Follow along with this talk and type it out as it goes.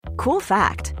Cool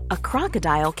fact, a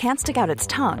crocodile can't stick out its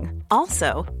tongue.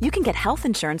 Also, you can get health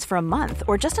insurance for a month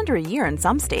or just under a year in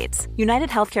some states. United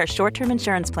Healthcare short-term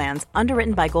insurance plans,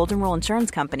 underwritten by Golden Rule Insurance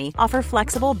Company, offer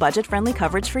flexible, budget-friendly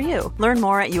coverage for you. Learn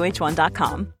more at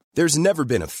uh1.com. There's never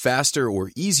been a faster or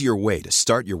easier way to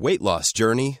start your weight loss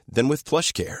journey than with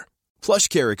PlushCare.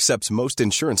 PlushCare accepts most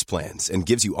insurance plans and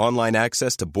gives you online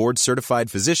access to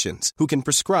board-certified physicians who can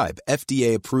prescribe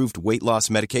FDA-approved weight loss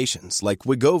medications like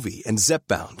Wegovy and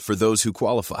Zepbound for those who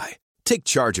qualify. Take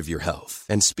charge of your health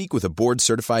and speak with a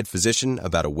board-certified physician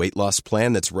about a weight loss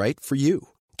plan that's right for you.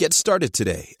 Get started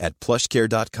today at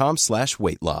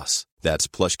plushcare.com/weight loss. That's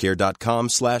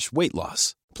plushcare.com/weight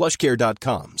loss.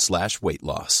 plushcare.com/weight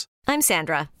loss. I'm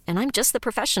Sandra, and I'm just the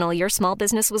professional your small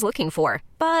business was looking for.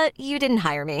 But you didn't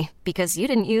hire me because you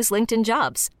didn't use LinkedIn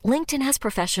Jobs. LinkedIn has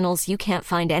professionals you can't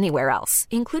find anywhere else,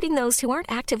 including those who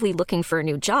aren't actively looking for a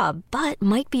new job, but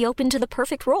might be open to the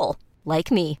perfect role, like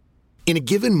me. In a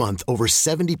given month, over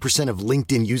 70% of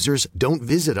LinkedIn users don't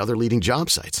visit other leading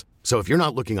job sites. So if you're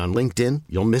not looking on LinkedIn,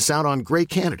 you'll miss out on great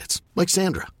candidates like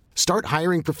Sandra. Start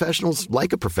hiring professionals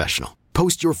like a professional.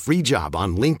 Post your free job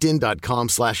on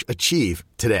linkedin.com/achieve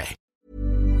today.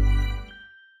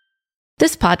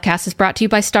 This podcast is brought to you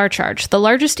by StarCharge, the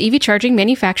largest EV charging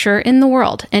manufacturer in the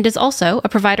world, and is also a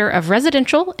provider of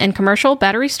residential and commercial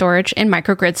battery storage and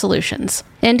microgrid solutions.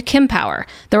 And KimPower,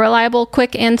 the reliable,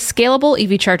 quick, and scalable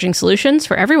EV charging solutions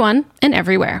for everyone and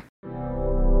everywhere.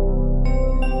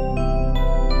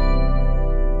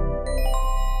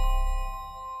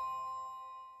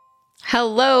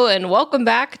 Hello and welcome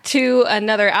back to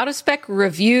another Out of Spec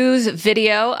Reviews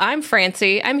video. I'm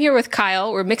Francie. I'm here with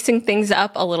Kyle. We're mixing things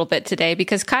up a little bit today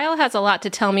because Kyle has a lot to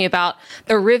tell me about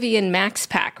the Rivian Max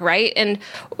Pack, right? And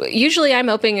usually I'm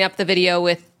opening up the video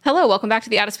with, hello, welcome back to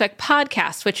the Out of Spec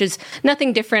podcast, which is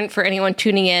nothing different for anyone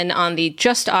tuning in on the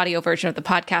just audio version of the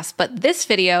podcast. But this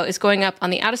video is going up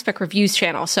on the Out of Spec Reviews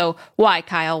channel. So why,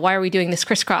 Kyle? Why are we doing this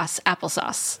crisscross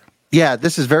applesauce? Yeah,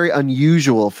 this is very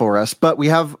unusual for us, but we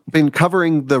have been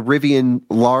covering the Rivian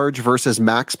Large versus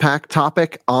Max Pack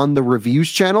topic on the reviews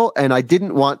channel, and I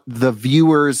didn't want the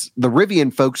viewers, the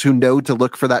Rivian folks who know to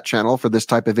look for that channel for this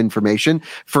type of information,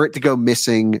 for it to go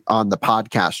missing on the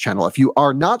podcast channel. If you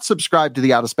are not subscribed to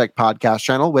the Out of Spec podcast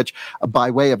channel, which by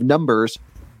way of numbers,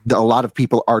 a lot of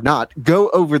people are not, go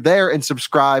over there and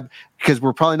subscribe, because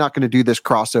we're probably not going to do this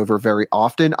crossover very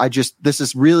often. This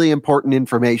is really important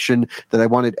information that I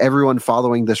wanted everyone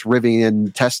following this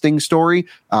Rivian testing story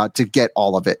to get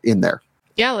all of it in there.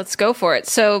 Yeah, let's go for it.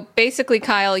 So basically,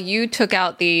 Kyle, you took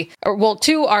out two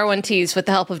R1Ts with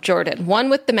the help of Jordan, one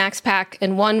with the Max Pack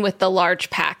and one with the Large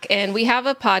Pack. And we have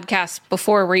a podcast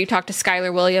before where you talked to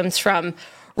Skylar Williams from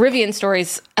Rivian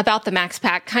Stories about the Max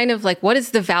Pack, kind of like what is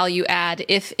the value add,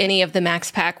 if any, of the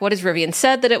Max Pack? What has Rivian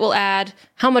said that it will add?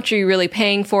 How much are you really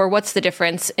paying for? What's the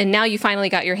difference? And now you finally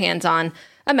got your hands on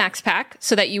a Max Pack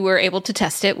so that you were able to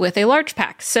test it with a Large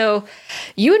Pack. So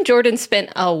you and Jordan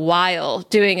spent a while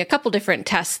doing a couple different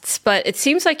tests, but it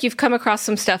seems like you've come across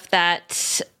some stuff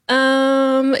that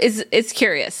is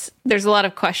curious. There's a lot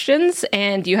of questions,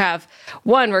 and you have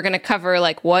one, we're going to cover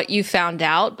like what you found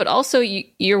out, but also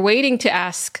you're waiting to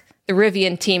ask the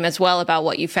Rivian team as well about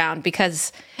what you found,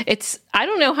 because I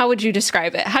don't know, how would you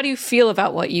describe it? How do you feel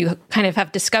about what you kind of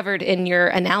have discovered in your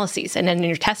analyses and in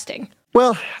your testing?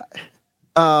 Well,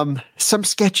 some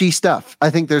sketchy stuff. I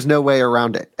think there's no way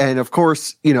around it. And of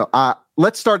course,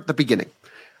 let's start at the beginning.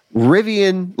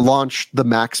 Rivian launched the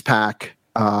Max Pack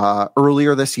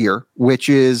earlier this year,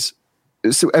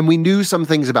 and we knew some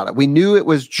things about it. We knew it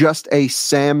was just a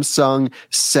Samsung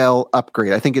cell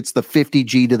upgrade. I think it's the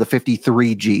 50G to the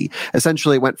 53G.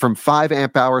 Essentially, it went from 5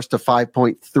 amp hours to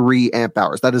 5.3 amp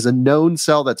hours. That is a known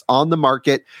cell that's on the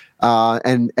market,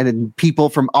 and people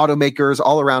from automakers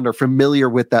all around are familiar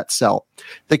with that cell.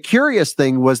 The curious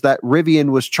thing was that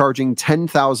Rivian was charging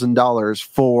 $10,000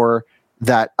 for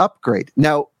that upgrade.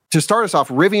 Now, to start us off,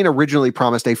 Rivian originally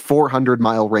promised a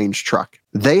 400-mile range truck.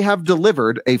 They have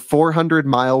delivered a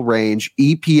 400-mile range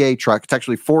EPA truck. It's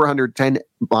actually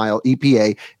 410-mile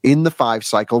EPA in the 5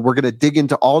 cycle. We're going to dig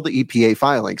into all the EPA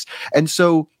filings. And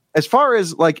so as far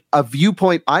as like a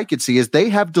viewpoint I could see is they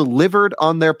have delivered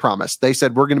on their promise. They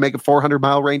said, we're going to make a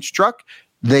 400-mile range truck.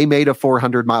 They made a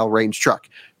 400-mile range truck.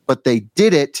 But they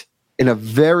did it in a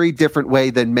very different way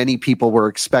than many people were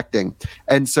expecting.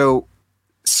 And so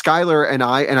Skylar and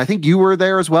I think you were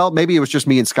there as well. Maybe it was just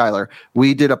me and Skylar.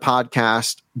 We did a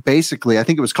podcast. Basically, I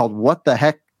think it was called "What the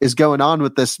Heck is Going On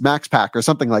with This Max Pack" or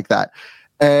something like that.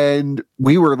 And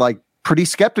we were like pretty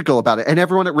skeptical about it. And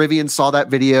everyone at Rivian saw that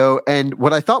video. And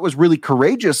what I thought was really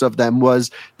courageous of them was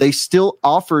they still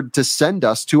offered to send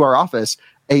us to our office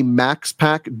a max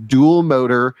pack dual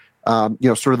motor,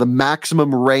 sort of the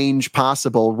maximum range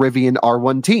possible Rivian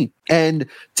R1T. And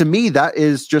to me, that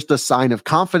is just a sign of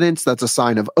confidence. That's a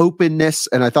sign of openness.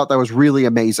 And I thought that was really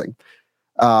amazing.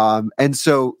 And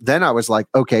so then I was like,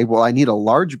 okay, well, I need a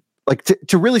large,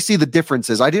 to really see the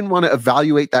differences. I didn't want to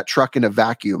evaluate that truck in a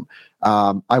vacuum.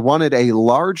 I wanted a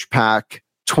large pack,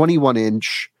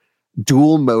 21-inch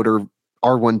dual motor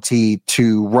R1T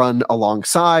to run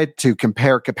alongside, to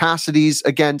compare capacities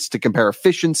against, to compare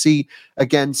efficiency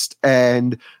against.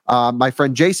 And my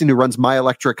friend Jason, who runs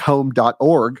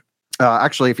myelectrichome.org,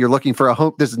 actually, if you're looking for a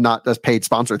home, this is not a paid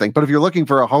sponsor thing, but if you're looking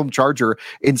for a home charger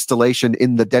installation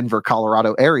in the Denver,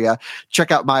 Colorado area, check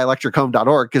out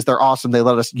myelectrichome.org because they're awesome. They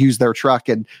let us use their truck.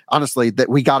 And honestly, that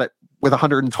we got it with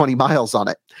 120 miles on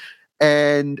it.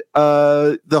 And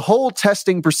the whole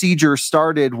testing procedure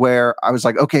started where I was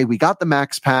like, okay, we got the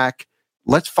max pack.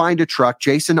 Let's find a truck.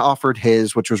 Jason offered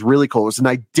his, which was really cool. It was an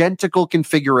identical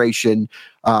configuration.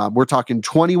 We're talking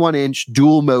 21-inch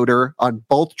dual motor on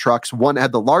both trucks. One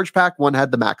had the large pack, one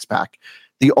had the max pack.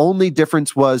 The only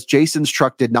difference was Jason's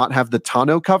truck did not have the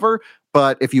tonneau cover.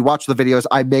 But if you watch the videos,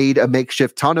 I made a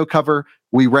makeshift tonneau cover.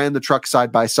 We ran the truck side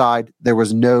by side. There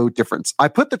was no difference. I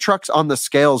put the trucks on the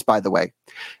scales, by the way,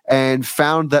 and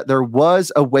found that there was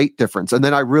a weight difference. And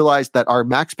then I realized that our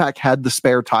max pack had the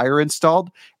spare tire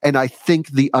installed, and I think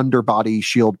the underbody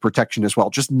shield protection as well.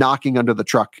 Just knocking under the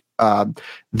truck,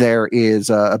 there is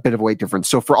a bit of a weight difference.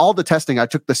 So for all the testing, I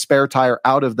took the spare tire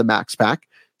out of the max pack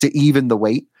to even the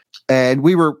weight, and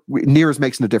nears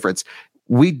makes no difference.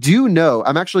 We do know,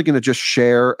 I'm actually going to just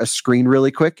share a screen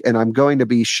really quick, and I'm going to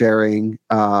be sharing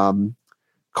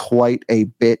quite a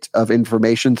bit of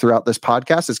information throughout this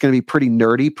podcast. It's going to be pretty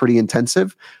nerdy, pretty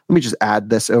intensive. Let me just add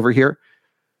this over here.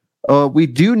 We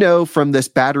do know from this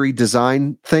battery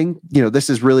design thing, this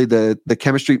is really the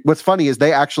chemistry. What's funny is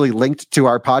they actually linked to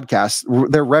our podcast.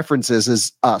 Their references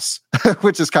is us,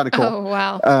 which is kind of cool. Oh,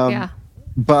 wow. Yeah.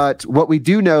 But what we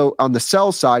do know on the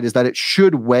cell side is that it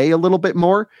should weigh a little bit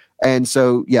more. And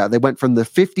so, yeah, they went from the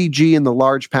 50G in the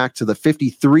large pack to the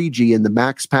 53G in the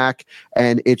max pack,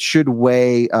 and it should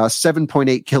weigh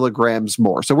 7.8 kilograms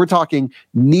more. So we're talking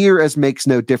near as makes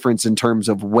no difference in terms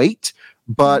of weight,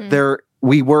 but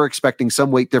we were expecting some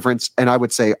weight difference, and I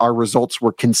would say our results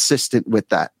were consistent with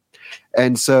that.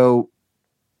 And so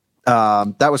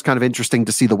that was kind of interesting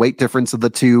to see the weight difference of the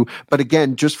two. But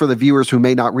again, just for the viewers who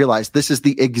may not realize, this is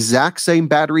the exact same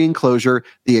battery enclosure,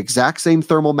 the exact same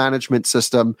thermal management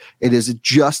system. It is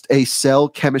just a cell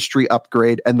chemistry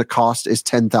upgrade, and the cost is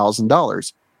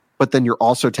 $10,000. But then you're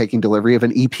also taking delivery of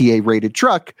an EPA rated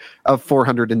truck of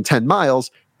 410 miles.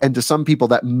 And to some people,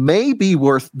 that may be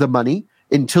worth the money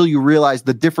until you realize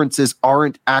the differences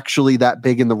aren't actually that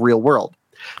big in the real world.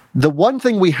 The one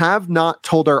thing we have not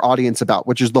told our audience about,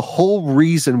 which is the whole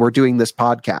reason we're doing this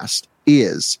podcast,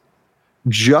 is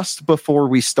just before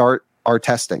we start our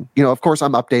testing. Of course,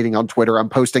 I'm updating on Twitter. I'm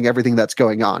posting everything that's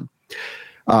going on.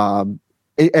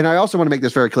 And I also want to make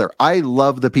this very clear. I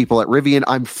love the people at Rivian.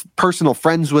 I'm personal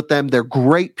friends with them. They're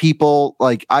great people.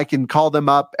 Like, I can call them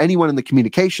up, anyone in the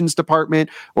communications department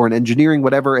or in engineering,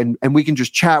 whatever, and we can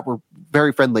just chat. We're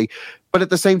very friendly. But at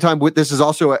the same time, this is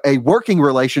also a working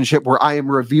relationship where I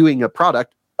am reviewing a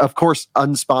product, of course,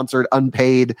 unsponsored,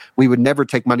 unpaid. We would never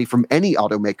take money from any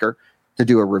automaker to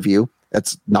do a review.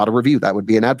 That's not a review. That would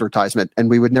be an advertisement, and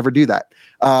we would never do that.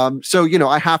 So,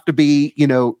 I have to be,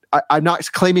 I'm not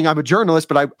claiming I'm a journalist,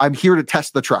 but I'm here to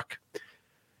test the truck.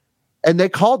 And they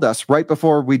called us right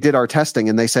before we did our testing,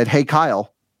 and they said, "Hey,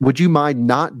 Kyle, would you mind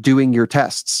not doing your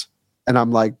tests?" And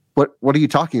I'm like, What are you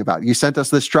talking about? You sent us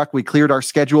this truck. We cleared our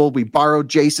schedule. We borrowed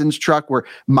Jason's truck. We're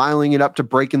miling it up to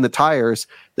breaking the tires.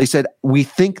 They said, "We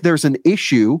think there's an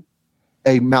issue,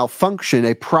 a malfunction,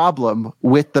 a problem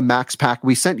with the max pack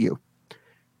we sent you."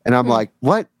 And I'm like,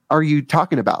 what are you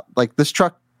talking about? Like, this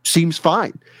truck seems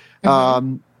fine.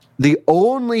 The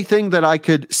only thing that I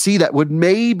could see that would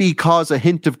maybe cause a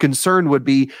hint of concern would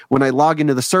be when I log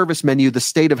into the service menu, the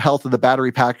state of health of the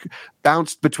battery pack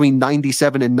bounced between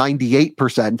 97 and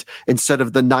 98% instead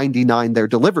of the 99 they're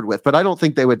delivered with. But I don't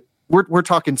think they would. We're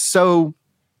talking so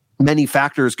many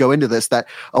factors go into this that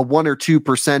a 1 or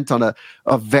 2% on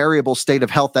a variable state of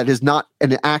health that is not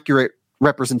an accurate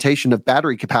representation of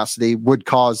battery capacity would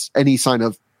cause any sign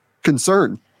of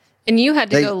concern. And you had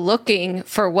to go looking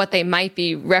for what they might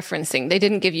be referencing. They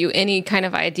didn't give you any kind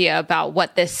of idea about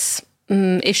what this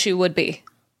issue would be.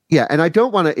 Yeah, and I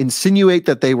don't want to insinuate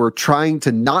that they were trying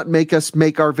to not make us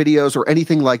make our videos or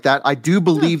anything like that. I do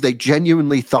believe they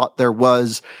genuinely thought there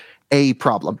was a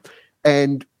problem.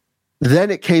 And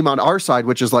then it came on our side,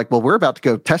 which is like, well, we're about to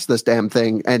go test this damn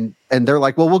thing. And they're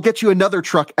like, well, we'll get you another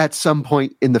truck at some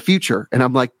point in the future. And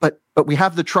I'm like, but we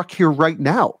have the truck here right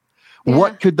now. Yeah.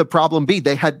 What could the problem be?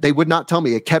 They would not tell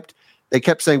me. They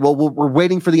kept saying, well, we're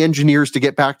waiting for the engineers to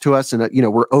get back to us. And,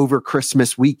 we're over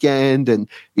Christmas weekend. And,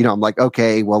 I'm like,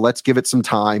 okay, well, let's give it some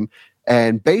time.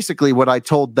 And basically what I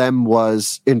told them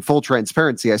was, in full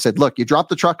transparency, I said, look, you drop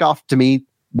the truck off to me.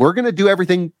 We're going to do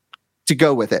everything to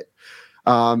go with it.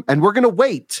 And we're going to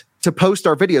wait to post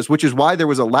our videos, which is why there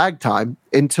was a lag time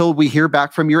until we hear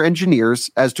back from your engineers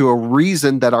as to a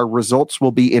reason that our results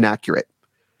will be inaccurate.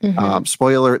 Mm-hmm.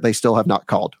 Spoiler, they still have not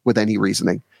called with any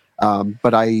reasoning.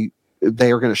 But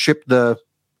they are going to ship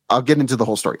I'll get into the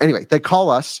whole story. Anyway, they call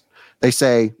us. They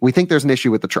say, we think there's an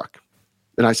issue with the truck.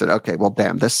 And I said, okay, well,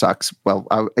 damn, this sucks. Well,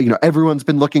 everyone's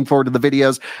been looking forward to the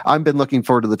videos. I've been looking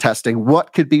forward to the testing.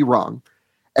 What could be wrong?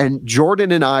 And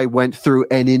Jordan and I went through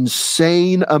an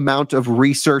insane amount of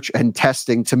research and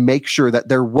testing to make sure that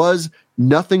there was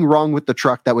nothing wrong with the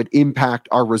truck that would impact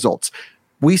our results.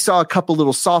 We saw a couple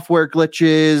little software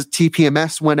glitches,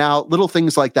 TPMS went out, little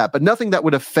things like that, but nothing that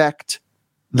would affect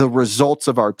the results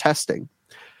of our testing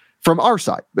from our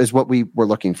side is what we were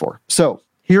looking for. So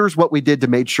here's what we did to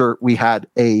make sure we had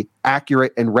a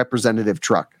accurate and representative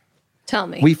truck. Tell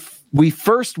me. We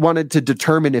first wanted to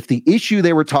determine if the issue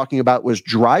they were talking about was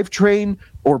drivetrain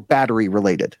or battery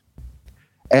related.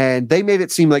 And they made it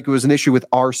seem like it was an issue with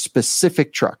our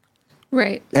specific truck.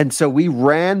 Right. And so we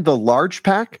ran the large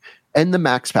pack and the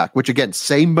max pack, which again,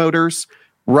 same motors,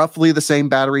 roughly the same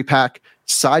battery pack,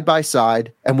 side by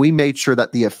side. And we made sure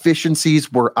that the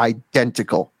efficiencies were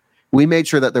identical. We made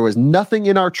sure that there was nothing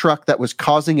in our truck that was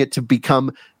causing it to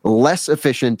become less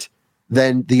efficient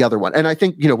than the other one. And I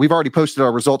think, we've already posted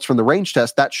our results from the range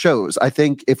test. That shows. I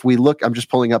think if we look, I'm just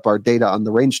pulling up our data on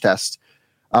the range test.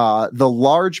 The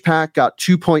large pack got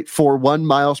 2.41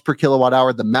 miles per kilowatt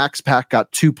hour. The max pack got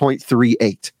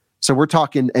 2.38. So we're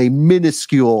talking a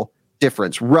minuscule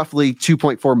difference, roughly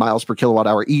 2.4 miles per kilowatt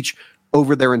hour each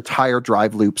over their entire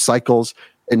drive loop cycles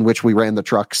in which we ran the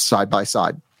trucks side by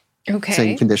side. Okay.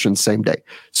 Same conditions, same day.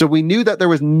 So we knew that there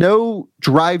was no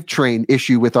drivetrain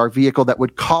issue with our vehicle that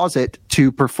would cause it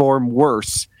to perform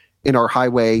worse in our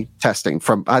highway testing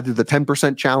from either the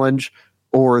 10% challenge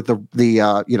or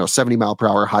the 70 mile per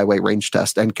hour highway range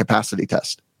test and capacity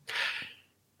test.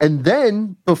 And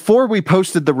then before we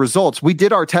posted the results, we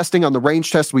did our testing on the range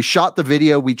test. We shot the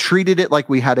video. We treated it like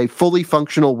we had a fully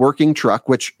functional working truck,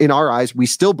 which in our eyes, we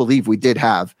still believe we did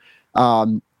have.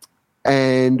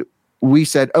 And we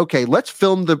said, okay, let's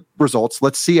film the results.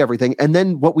 Let's see everything. And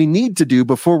then what we need to do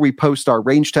before we post our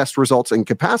range test results and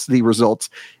capacity results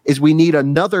is we need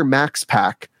another max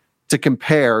pack to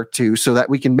compare to so that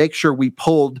we can make sure we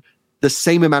pulled the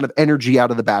same amount of energy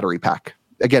out of the battery pack.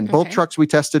 Again, both trucks we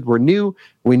tested were new.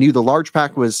 We knew the large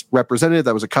pack was representative.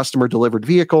 That was a customer delivered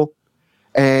vehicle.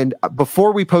 And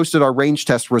before we posted our range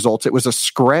test results, it was a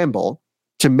scramble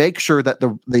to make sure that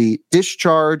the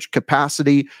discharge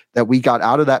capacity that we got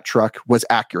out of that truck was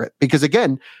accurate. Because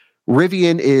again,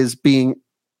 Rivian is being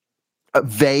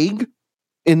vague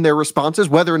in their responses,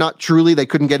 whether or not truly they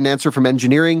couldn't get an answer from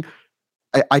engineering.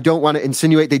 I don't want to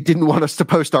insinuate they didn't want us to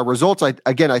post our results. I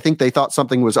think they thought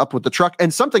something was up with the truck,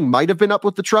 and something might have been up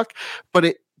with the truck, but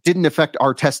it didn't affect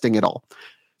our testing at all.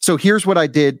 So here's what I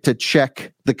did to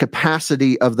check the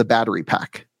capacity of the battery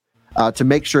pack. To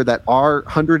make sure that our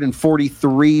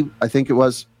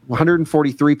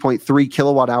 143.3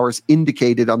 kilowatt hours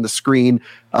indicated on the screen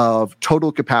of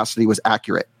total capacity was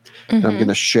accurate. Mm-hmm. And I'm going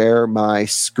to share my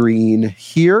screen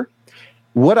here.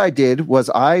 What I did was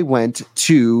I went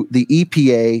to the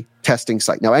EPA testing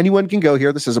site. Now, anyone can go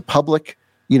here. This is a public,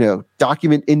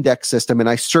 document index system. And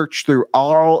I searched through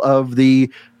all of the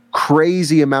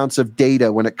crazy amounts of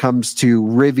data when it comes to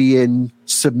Rivian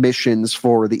submissions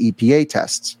for the EPA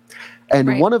tests.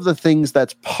 And one of the things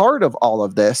that's part of all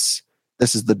of this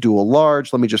is the dual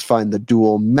large. Let me just find the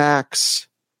dual max.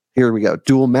 Here we go,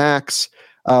 dual max.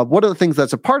 One of the things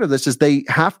that's a part of this is they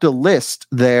have to list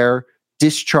their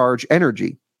discharge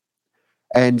energy.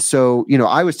 And so,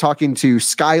 I was talking to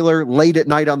Skylar late at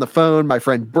night on the phone, my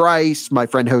friend Bryce, my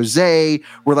friend Jose.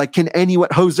 We're like,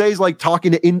 Jose's like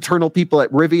talking to internal people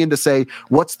at Rivian to say,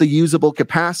 what's the usable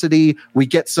capacity? We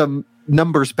get some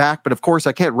numbers back, but of course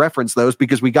I can't reference those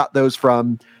because we got those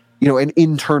from, an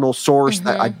internal source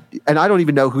that I don't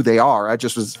even know who they are. I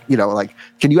just was, like,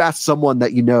 can you ask someone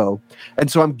that you know? And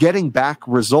so I'm getting back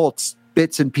results,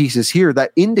 bits and pieces here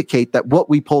that indicate that what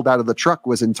we pulled out of the truck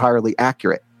was entirely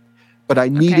accurate. But I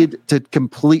needed to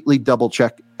completely double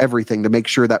check everything to make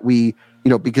sure that we,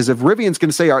 because if Rivian's going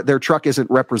to say their truck isn't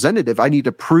representative, I need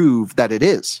to prove that it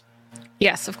is.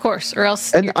 Yes, of course. Or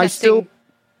else And your I testing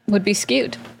would be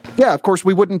skewed. Yeah, of course,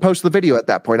 we wouldn't post the video at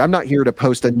that point. I'm not here to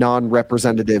post a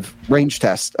non-representative range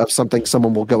test of something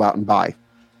someone will go out and buy.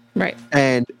 Right.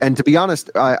 And to be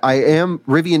honest,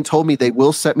 Rivian told me they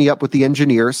will set me up with the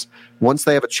engineers once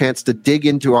they have a chance to dig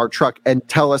into our truck and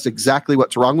tell us exactly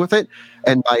what's wrong with it.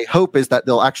 And my hope is that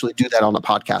they'll actually do that on a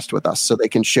podcast with us so they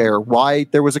can share why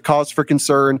there was a cause for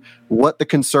concern, what the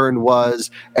concern was,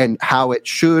 and how it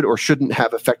should or shouldn't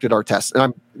have affected our test. And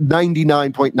I'm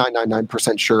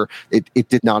 99.999% sure it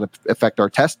did not affect our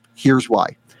test. Here's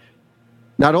why.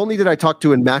 Not only did I talk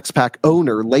to a MaxPack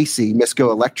owner, Lacey, Misco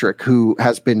Electric, who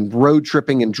has been road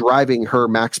tripping and driving her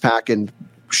MaxPack, and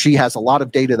she has a lot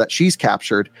of data that she's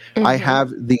captured. Mm-hmm. I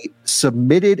have the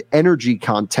submitted energy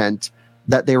content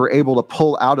that they were able to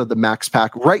pull out of the MaxPack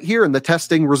right here in the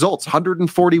testing results,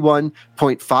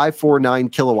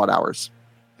 141.549 kilowatt hours.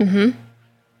 Mm-hmm.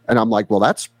 And I'm like, well,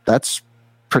 that's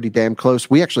pretty damn close.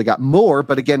 We actually got more,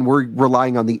 but again, we're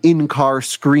relying on the in-car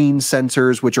screen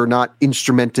sensors, which are not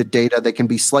instrumented data. They can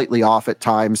be slightly off at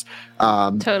times.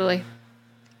 Totally.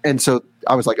 And so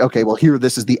I was like, okay, well,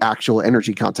 this is the actual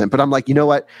energy content. But I'm like, you know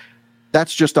what?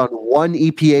 That's just on one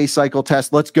EPA cycle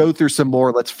test. Let's go through some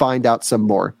more. Let's find out some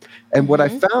more. And what I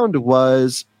found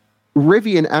was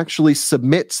Rivian actually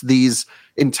submits these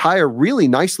entire really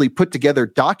nicely put together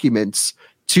documents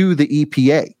to the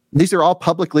EPA. These are all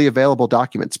publicly available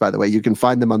documents, by the way. You can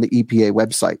find them on the EPA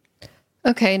website.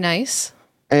 Okay, nice.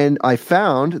 And I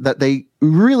found that they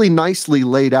really nicely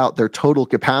laid out their total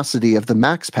capacity of the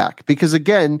MaxPack. Because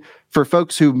again, for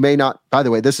folks who may not, by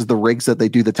the way, this is the rigs that they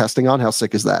do the testing on. How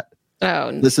sick is that?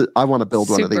 Oh, I want to build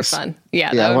one of these. Super fun.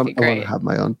 Yeah, that would be great. I want to have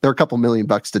my own. They're a couple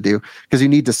 $1,000,000 to do because you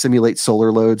need to simulate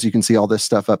solar loads. You can see all this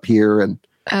stuff up here, and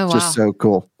just so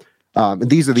cool. And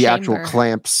these are the actual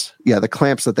clamps. Yeah, the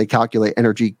clamps that they calculate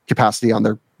energy capacity on.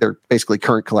 They're basically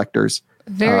current collectors.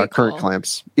 Very current cool.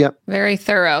 clamps. Yep. Very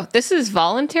thorough. This is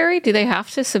voluntary. Do they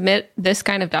have to submit this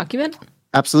kind of document?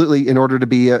 Absolutely, in order to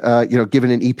be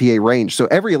given an EPA range. So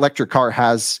every electric car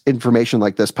has information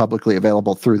like this publicly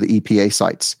available through the EPA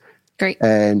sites. Great.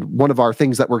 And one of our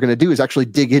things that we're going to do is actually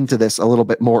dig into this a little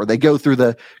bit more. They go through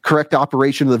the correct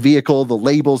operation of the vehicle, the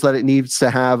labels that it needs to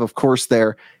have, of course,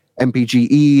 their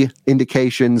MPGE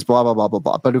indications, blah, blah, blah, blah,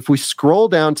 blah. But if we scroll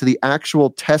down to the actual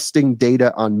testing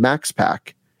data on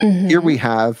MaxPack, here we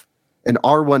have an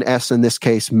R1S, in this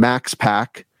case,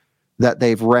 MaxPack, that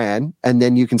they've ran. And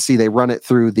then you can see they run it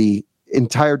through the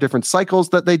entire different cycles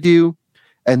that they do.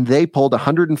 And they pulled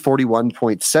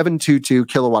 141.722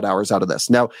 kilowatt hours out of this.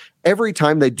 Now, every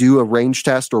time they do a range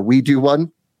test or we do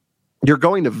one, you're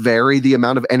going to vary the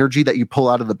amount of energy that you pull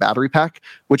out of the battery pack,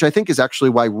 which I think is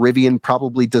actually why Rivian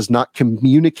probably does not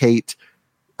communicate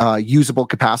usable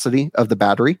capacity of the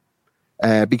battery,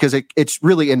 because it's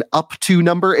really an up to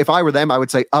number. If I were them, I would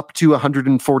say up to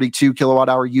 142 kilowatt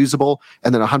hour usable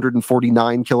and then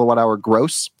 149 kilowatt hour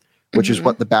gross, which is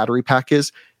what the battery pack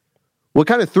is. What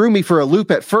kind of threw me for a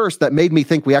loop at first that made me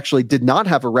think we actually did not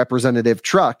have a representative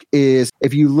truck is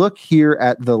if you look here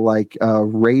at the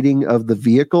rating of the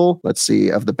vehicle, let's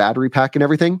see, of the battery pack and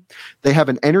everything, they have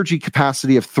an energy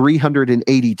capacity of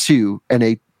 382 and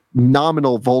a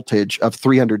nominal voltage of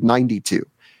 392.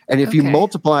 And if you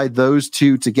multiply those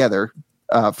two together,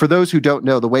 for those who don't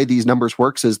know, the way these numbers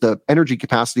works is the energy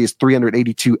capacity is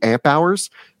 382 amp hours.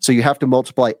 So you have to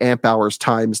multiply amp hours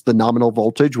times the nominal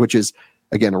voltage, which is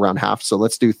again, around half. So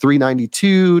let's do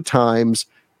 392 times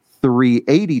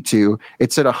 382.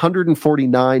 It's at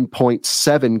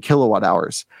 149.7 kilowatt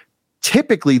hours.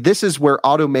 Typically, this is where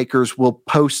automakers will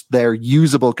post their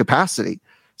usable capacity.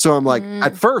 So I'm like,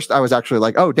 at first, I was actually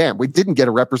like, oh, damn, we didn't get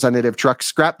a representative truck.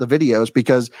 Scrap the videos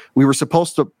because we were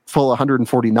supposed to pull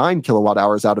 149 kilowatt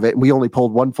hours out of it, and we only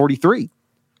pulled 143.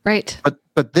 Right.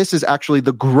 But this is actually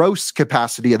the gross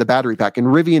capacity of the battery pack. And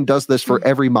Rivian does this for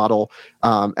every model.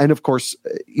 And of course,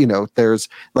 there's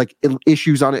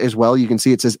issues on it as well. You can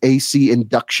see it says AC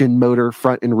induction motor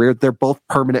front and rear. They're both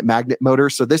permanent magnet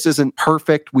motors. So this isn't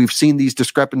perfect. We've seen these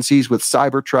discrepancies with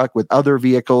Cybertruck, with other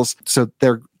vehicles. So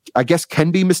they're, I guess,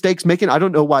 can be mistakes making. I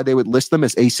don't know why they would list them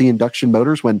as AC induction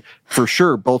motors when for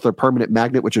sure both are permanent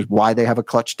magnet, which is why they have a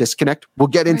clutch disconnect. We'll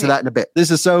get into that in a bit.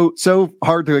 This is so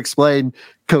hard to explain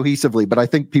cohesively, but I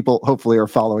think people hopefully are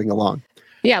following along.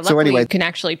 Yeah, luckily so anyway, you can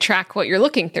actually track what you're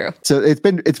looking through. So it's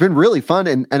been really fun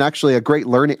and actually a great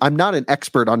learning. I'm not an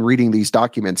expert on reading these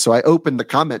documents, so I opened the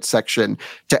comment section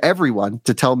to everyone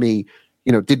to tell me,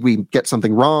 did we get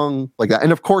something wrong like that?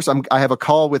 And of course, I have a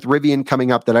call with Rivian coming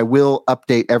up that I will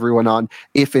update everyone on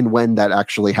if and when that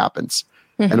actually happens.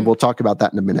 And we'll talk about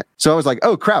that in a minute. So I was like,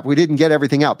 oh crap, we didn't get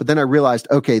everything out. But then I realized,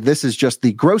 okay, this is just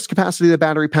the gross capacity of the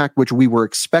battery pack, which we were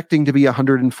expecting to be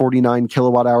 149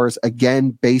 kilowatt hours,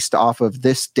 again, based off of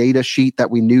this data sheet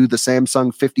that we knew the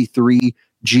Samsung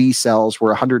 53G cells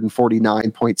were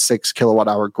 149.6 kilowatt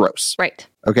hour gross. Right.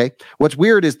 Okay. What's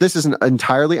weird is this isn't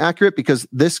entirely accurate because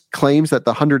this claims that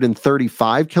the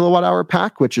 135 kilowatt hour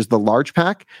pack, which is the large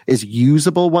pack, is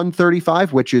usable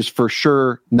 135, which is for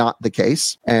sure not the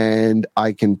case. And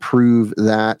I can prove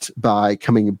that by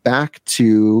coming back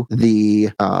to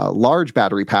the large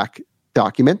battery pack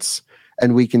documents.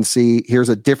 And we can see here's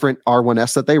a different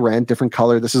R1S that they ran, different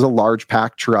color. This is a large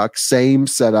pack truck, same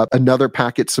setup, another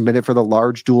packet submitted for the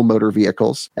large dual motor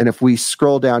vehicles. And if we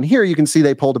scroll down here, you can see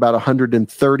they pulled about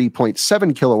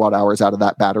 130.7 kilowatt hours out of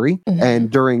that battery. And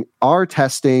during our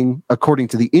testing, according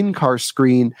to the in-car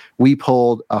screen, we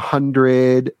pulled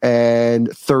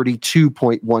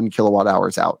 132.1 kilowatt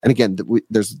hours out. And again,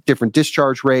 there's different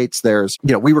discharge rates. There's,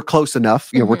 we were close enough.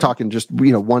 We're talking just,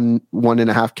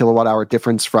 1.5 kilowatt hour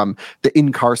difference from the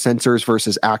in-car sensors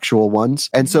versus actual ones.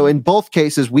 And so in both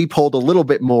cases, we pulled a little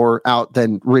bit more out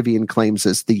than Rivian claims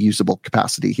is the usable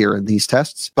capacity here in these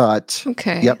tests. But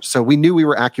yep, so we knew we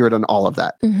were accurate on all of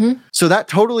that. So that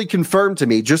totally confirmed to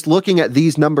me, just looking at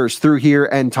these numbers through here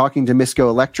and talking to Misco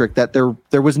Electric, that there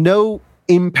was no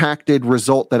impacted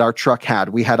result that our truck had.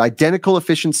 We had identical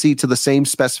efficiency to the same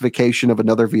specification of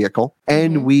another vehicle,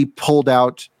 and we pulled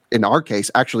out, in our case,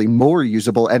 actually more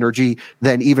usable energy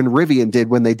than even Rivian did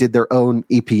when they did their own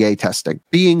EPA testing.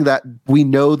 Being that we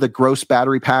know the gross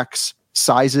battery packs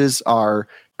sizes are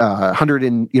 100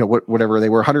 and, whatever they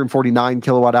were, 149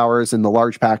 kilowatt hours, and the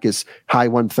large pack is high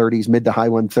 130s, mid to high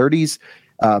 130s.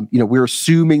 We're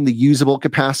assuming the usable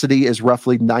capacity is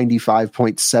roughly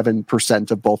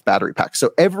 95.7% of both battery packs.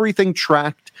 So everything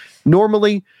tracked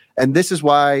normally. And this is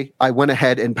why I went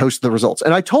ahead and posted the results.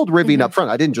 And I told Rivian up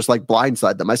front, I didn't just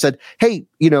blindside them. I said, hey,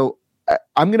 I'm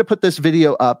going to put this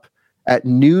video up at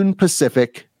noon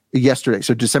Pacific yesterday.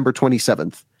 So December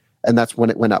 27th. And that's when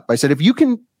it went up. I said, if you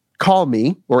can call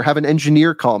me or have an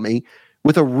engineer call me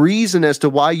with a reason as to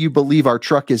why you believe our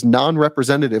truck is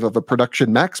non-representative of a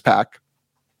production max pack,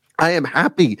 I am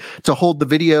happy to hold the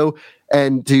video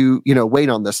and to, wait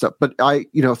on this stuff. But I,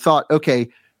 thought, okay,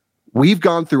 we've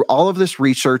gone through all of this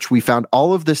research. We found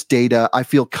all of this data. I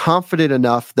feel confident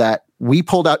enough that we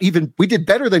pulled out we did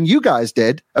better than you guys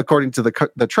did, according to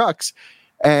the trucks.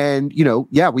 And,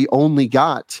 we only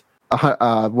got,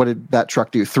 what did that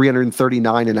truck do?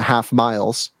 339 and a half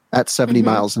miles at 70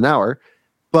 miles an hour.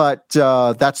 But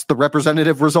that's the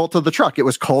representative result of the truck. It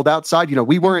was cold outside.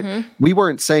 We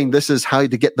weren't saying this is how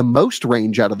to get the most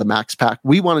range out of the max pack.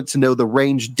 We wanted to know the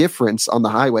range difference on the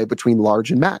highway between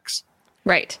large and max.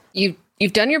 Right.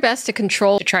 You've done your best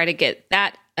to try to get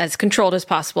that as controlled as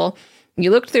possible.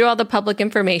 You looked through all the public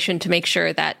information to make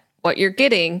sure that what you're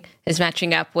getting is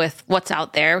matching up with what's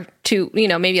out there to,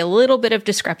 maybe a little bit of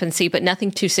discrepancy, but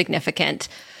nothing too significant.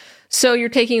 So you're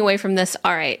taking away from this,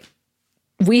 all right,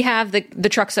 we have the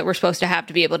trucks that we're supposed to have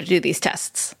to be able to do these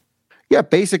tests. Yeah,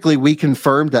 basically we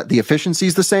confirmed that the efficiency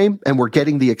is the same and we're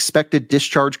getting the expected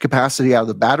discharge capacity out of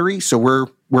the battery. So we're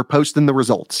posting the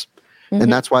results.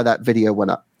 And that's why that video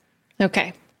went up.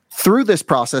 Okay. Through this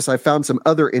process, I found some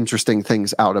other interesting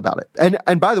things out about it.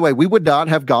 And by the way, we would not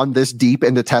have gone this deep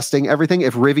into testing everything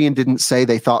if Rivian didn't say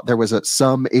they thought there was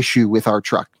some issue with our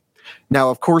truck. Now,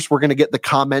 of course, we're going to get the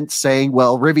comments saying,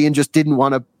 well, Rivian just didn't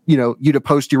want to, you to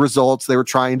post your results. They were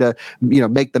trying to,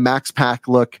 make the Max Pack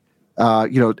look,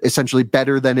 essentially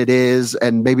better than it is.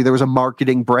 And maybe there was a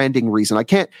marketing branding reason.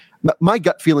 My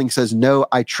gut feeling says, no,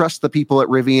 I trust the people at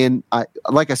Rivian.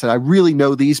 Like I said, I really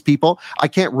know these people. I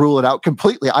can't rule it out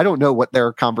completely. I don't know what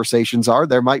their conversations are.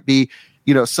 There might be,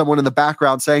 someone in the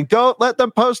background saying, don't let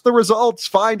them post the results,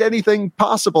 find anything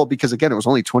possible. Because again, it was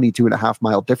only 22.5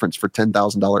 mile difference for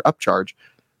 $10,000 upcharge.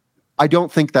 I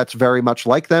don't think that's very much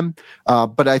like them,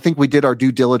 but I think we did our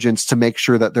due diligence to make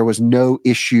sure that there was no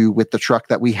issue with the truck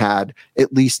that we had.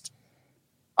 At least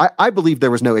I believe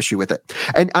there was no issue with it.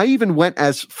 And I even went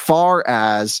as far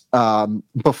as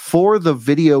before the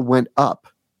video went up,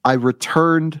 I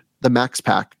returned the Max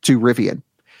Pack to Rivian.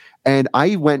 And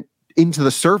I went into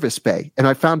the service bay and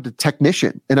I found a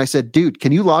technician and I said, dude,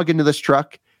 can you log into this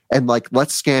truck and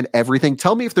let's scan everything?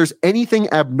 Tell me if there's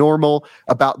anything abnormal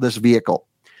about this vehicle.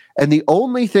 And the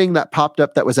only thing that popped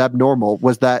up that was abnormal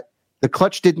was that the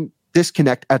clutch didn't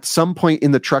disconnect at some point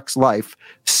in the truck's life,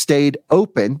 stayed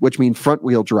open, which means front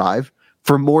wheel drive,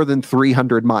 for more than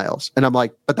 300 miles. And I'm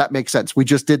like, but that makes sense. We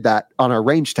just did that on our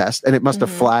range test and it must have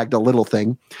flagged a little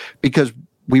thing because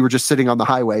we were just sitting on the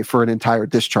highway for an entire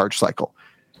discharge cycle.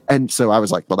 And so I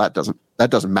was like, well, that that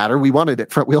doesn't matter. We wanted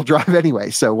it front wheel drive anyway,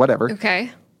 so whatever.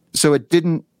 Okay. So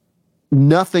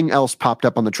nothing else popped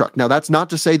up on the truck. Now, that's not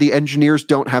to say the engineers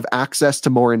don't have access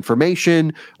to more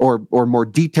information or more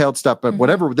detailed stuff, but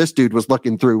whatever this dude was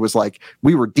looking through was like,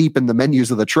 we were deep in the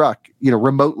menus of the truck,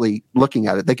 remotely looking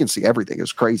at it. They can see everything. It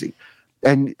was crazy.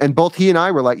 And both he and I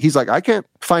were like, he's like, I can't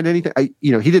find anything.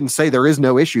 He didn't say there is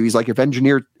no issue. He's like, if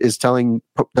engineer is telling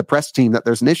the press team that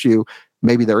there's an issue,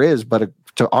 maybe there is, but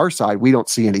to our side, we don't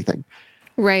see anything.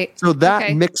 Right. So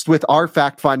that mixed with our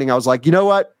fact finding, I was like, you know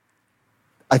what?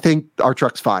 I think our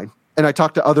truck's fine. And I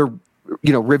talked to other,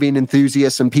 Rivian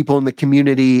enthusiasts and people in the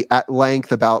community at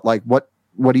length about like, what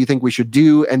do you think we should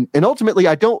do? And ultimately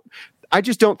I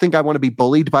just don't think I want to be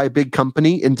bullied by a big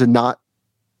company into not,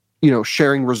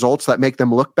 sharing results that make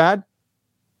them look bad,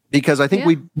 because I think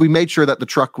we made sure that the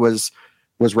truck was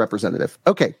representative.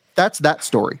 Okay. That's that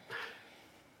story.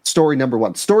 Story number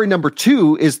one. Story number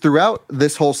two is throughout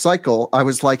this whole cycle, I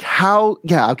was like,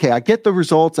 I get the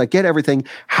results. I get everything.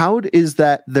 How is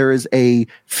that there is a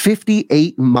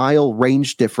 58-mile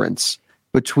range difference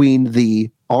between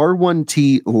the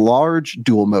R1T large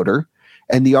dual motor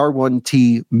and the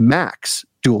R1T max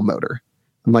dual motor?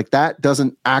 I'm like, that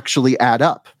doesn't actually add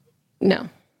up. No.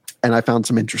 And I found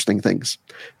some interesting things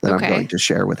that I'm going to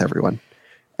share with everyone.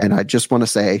 And I just want to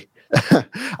say,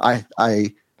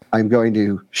 I'm going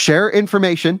to share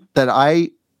information that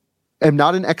I am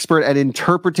not an expert at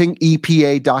interpreting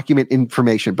EPA document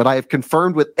information, but I have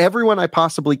confirmed with everyone I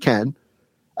possibly can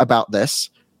about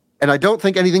this. And I don't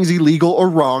think anything's illegal or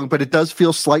wrong, but it does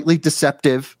feel slightly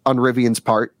deceptive on Rivian's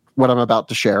part, what I'm about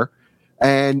to share.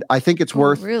 And I think it's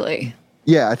worth... Really?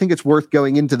 Yeah, I think it's worth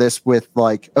going into this with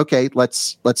like, okay,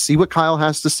 let's see what Kyle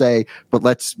has to say, but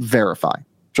let's verify.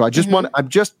 So I'm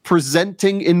just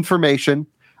presenting information.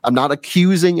 I'm not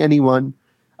accusing anyone.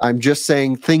 I'm just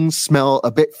saying things smell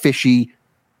a bit fishy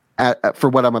for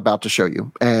what I'm about to show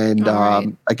you. And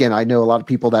again, I know a lot of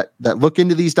people that look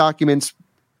into these documents,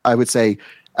 I would say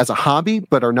as a hobby,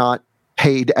 but are not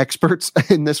paid experts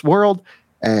in this world.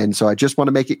 And so I just want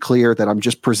to make it clear that I'm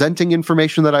just presenting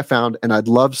information that I found, and I'd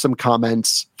love some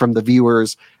comments from the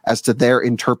viewers as to their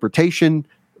interpretation,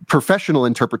 professional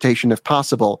interpretation, if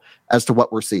possible, as to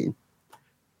what we're seeing.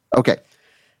 Okay.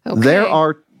 So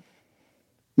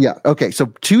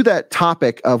to that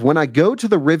topic of when I go to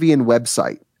the Rivian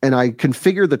website and I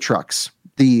configure the trucks,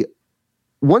 the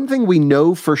one thing we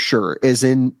know for sure is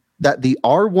that the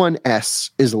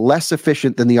R1S is less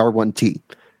efficient than the R1T.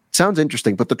 Sounds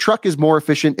interesting, but the truck is more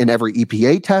efficient in every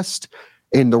EPA test.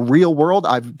 In the real world,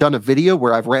 I've done a video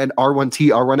where I've ran R1T,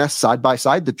 R1S side by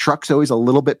side. The truck's always a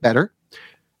little bit better.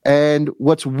 And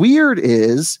what's weird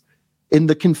is in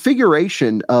the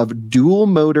configuration of dual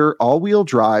motor, all-wheel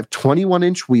drive,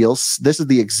 21-inch wheels, this is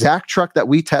the exact truck that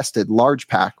we tested, large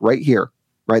pack, right here,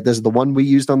 right? This is the one we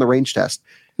used on the range test,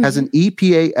 has an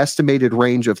EPA estimated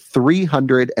range of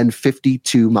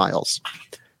 352 miles.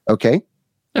 Okay?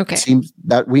 Okay. It seems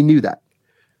that we knew that.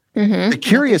 The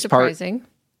curious part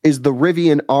is the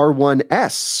Rivian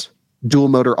R1S dual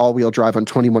motor all-wheel drive on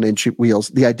 21-inch wheels,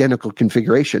 the identical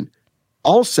configuration,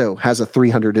 also has a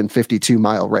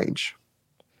 352-mile range.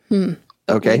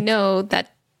 Okay. We know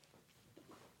that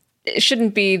it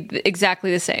shouldn't be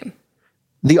exactly the same.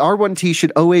 The R1T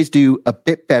should always do a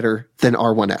bit better than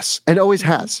R1S, and always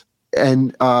has.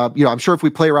 And, I'm sure if we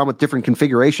play around with different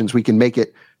configurations, we can make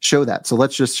it show that. So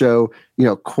let's just show,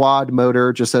 quad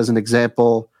motor, just as an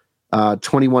example,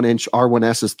 21-inch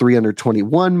R1S is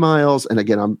 321 miles. And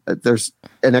again, there's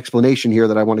an explanation here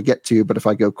that I want to get to, but if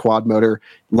I go quad motor,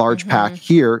 large pack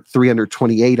here,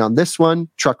 328 on this one,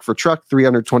 truck for truck,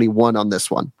 321 on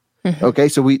this one. Okay,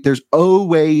 so there's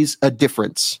always a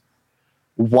difference.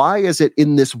 Why is it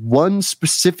in this one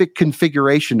specific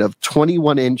configuration of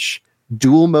 21-inch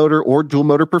dual motor or dual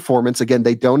motor performance? Again,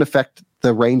 they don't affect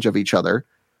the range of each other.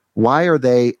 Why are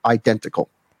they identical?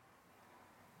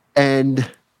 And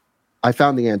I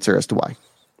found the answer as to why,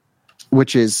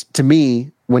 which is, to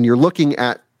me, when you're looking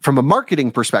at, from a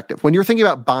marketing perspective, when you're thinking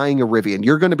about buying a Rivian,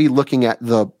 you're going to be looking at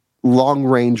the long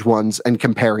range ones and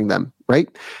comparing them, right?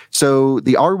 So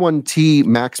the R1T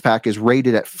Max Pack is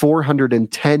rated at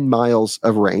 410 miles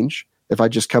of range. If I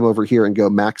just come over here and go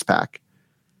Max Pack,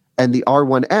 and the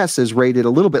R1S is rated a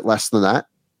little bit less than that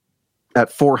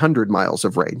at 400 miles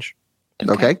of range.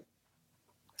 Okay.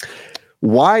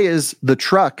 Why is the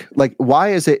truck, why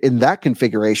is it in that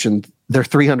configuration, they're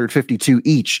 352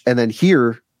 each? And then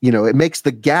here, it makes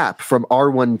the gap from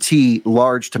R1T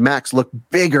large to max look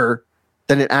bigger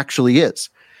than it actually is.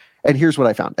 And here's what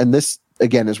I found. And this,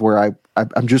 again, is where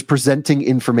I'm just presenting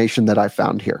information that I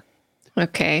found here.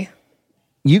 Okay.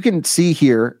 You can see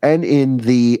here, and in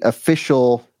the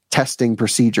official testing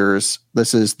procedures.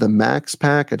 This is the Max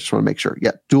Pack. I just want to make sure.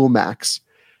 Yeah, dual Max.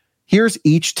 Here's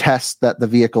each test that the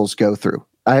vehicles go through.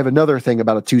 I have another thing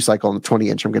about a 2-cycle and a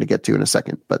 20-inch I'm going to get to in a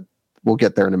second, but we'll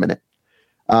get there in a minute.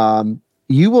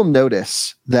 You will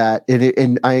notice that,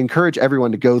 and I encourage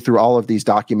everyone to go through all of these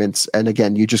documents. And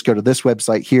again, you just go to this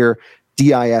website here,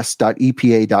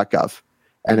 dis.epa.gov,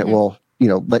 and it will,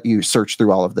 let you search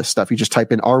through all of this stuff. You just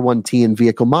type in R1T and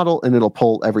vehicle model, and it'll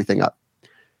pull everything up.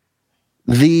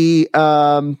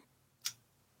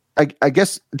 I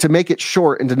guess to make it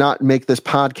short and to not make this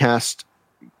podcast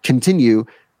continue,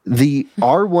 the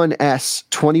R1S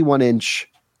 21-inch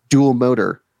dual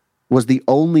motor was the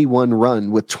only one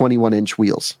run with 21-inch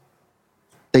wheels.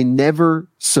 They never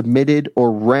submitted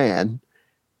or ran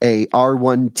a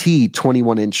R1T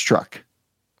 21-inch truck.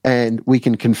 And we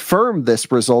can confirm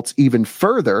this results even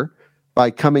further by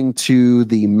coming to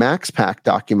the Max Pack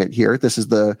document here. This is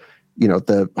the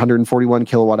 141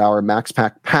 kilowatt hour Max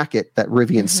Pack packet that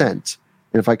Rivian sent.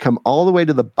 And if I come all the way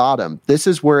to the bottom, this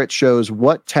is where it shows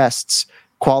what tests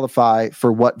qualify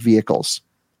for what vehicles.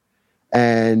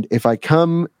 And if I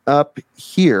come up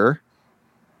here,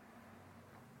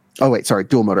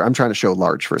 dual motor. I'm trying to show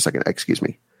large for a second. Excuse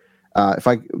me.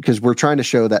 Because we're trying to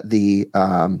show that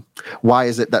why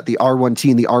is it that the R1T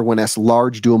and the R1S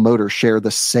large dual motor share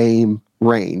the same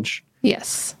range?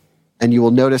 Yes. And you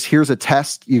will notice here's a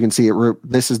test. You can see it.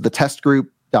 This is the test group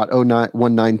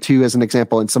 .192 as an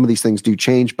example. And some of these things do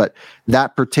change, but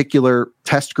that particular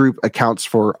test group accounts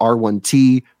for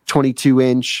R1T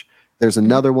 22-inch. There's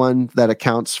another one that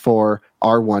accounts for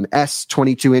R1S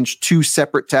 22-inch, 2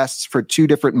 separate tests for 2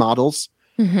 different models.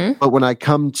 Mm-hmm. But when I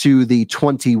come to the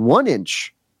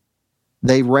 21-inch,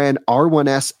 they ran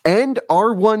R1S and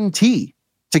R1T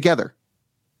together,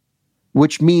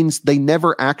 which means they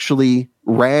never actually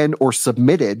ran or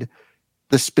submitted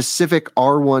the specific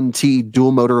R1T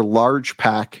dual motor large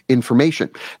pack information.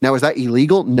 Now, is that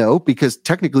illegal? No, because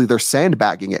technically they're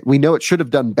sandbagging it. We know it should have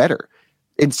done better.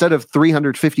 Instead of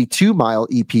 352 mile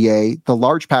EPA, the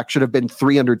large pack should have been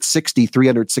 360,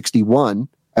 361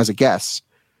 as a guess,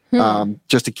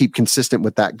 just to keep consistent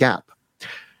with that gap,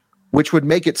 which would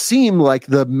make it seem like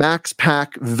the Max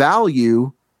Pack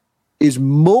value is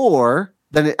more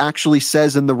than it actually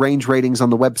says in the range ratings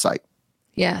on the website.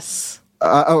 Yes.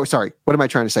 Sorry. What am I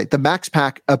trying to say? The Max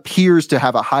Pack appears to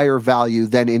have a higher value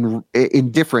than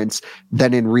in difference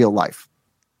than in real life.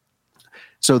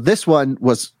 So this one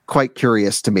was quite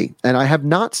curious to me. And I have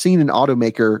not seen an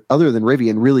automaker other than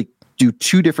Rivian really do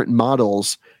 2 different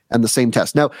models and the same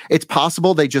test. Now, it's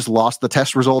possible they just lost the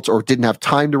test results or didn't have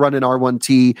time to run an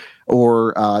R1T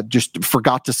or just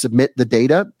forgot to submit the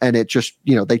data. And it just,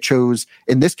 they chose,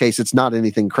 in this case, it's not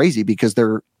anything crazy because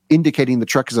they're indicating the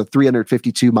truck is a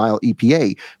 352 mile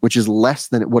EPA, which is less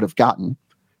than it would have gotten.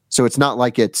 So it's not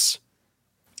like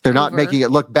they're not making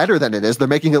it look better than it is. They're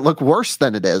making it look worse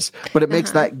than it is. But it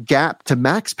makes that gap to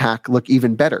Max Pack look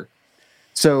even better.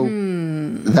 So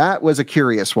that was a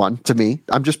curious one to me.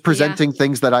 I'm just presenting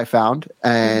things that I found.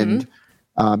 And,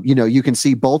 you can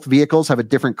see both vehicles have a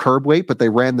different curb weight, but they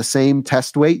ran the same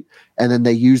test weight. And then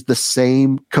they used the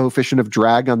same coefficient of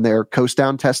drag on their coast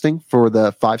down testing for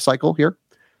the 5-cycle here.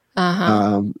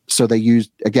 So they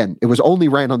used, again, it was only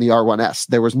ran on the R1S.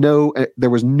 There was no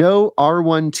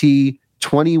R1T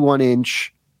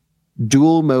 21-inch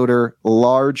dual motor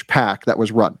large pack that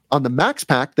was run. On the Max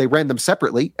Pack, they ran them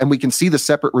separately, and we can see the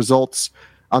separate results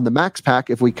on the Max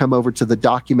Pack. If we come over to the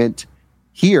document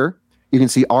here, you can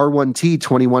see R1T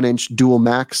 21-inch dual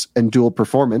max and dual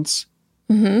performance,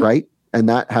 right? And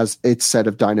that has its set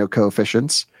of dyno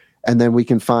coefficients. And then we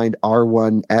can find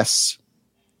R1S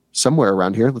somewhere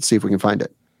around here. Let's see if we can find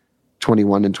it.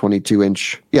 21 and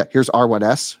 22-inch. Yeah, here's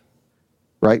R1S,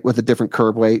 right? With a different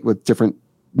curb weight, with different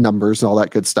numbers and all that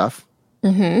good stuff.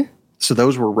 So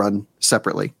those were run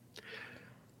separately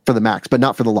for the Max, but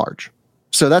not for the large.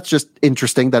 So that's just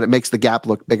interesting that it makes the gap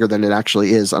look bigger than it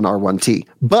actually is on R1T.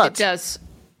 But it does.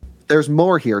 There's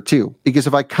more here too, because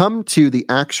if I come to the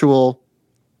actual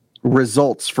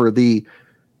results for the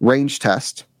range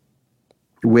test,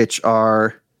 which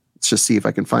are, let's just see if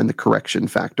I can find the correction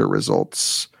factor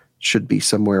results. Should be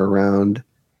somewhere around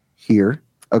here.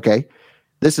 Okay.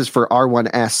 This is for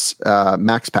R1S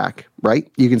Max Pack,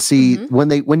 right? You can see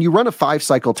when you run a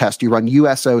 5-cycle test, you run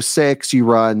USO6, you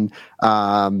run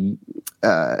a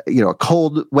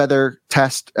cold weather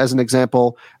test as an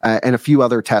example, and a few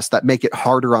other tests that make it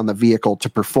harder on the vehicle to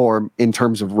perform in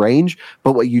terms of range.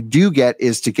 But what you do get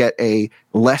is to get a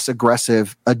less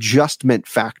aggressive adjustment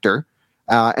factor.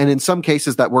 And in some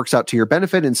cases that works out to your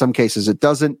benefit. In some cases it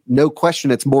doesn't. No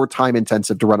question, it's more time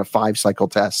intensive to run a 5-cycle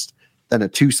test than a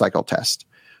 2-cycle test.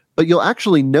 But you'll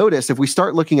actually notice if we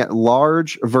start looking at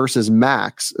large versus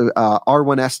max,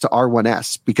 R1S to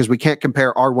R1S, because we can't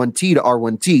compare R1T to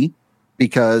R1T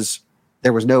because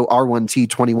there was no R1T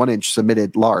 21-inch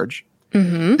submitted large.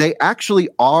 They actually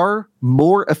are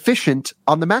more efficient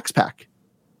on the max pack.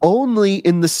 Only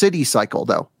in the city cycle,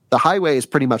 though. The highway is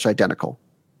pretty much identical.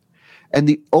 And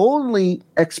the only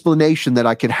explanation that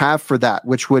I could have for that,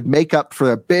 which would make up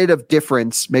for a bit of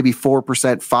difference, maybe 4%,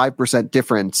 5%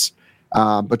 difference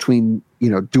between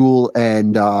dual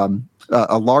and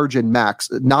a large and max,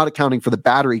 not accounting for the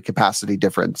battery capacity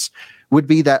difference, would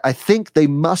be that I think they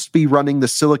must be running the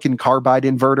silicon carbide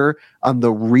inverter on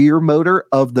the rear motor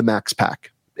of the max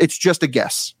pack. It's just a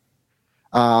guess.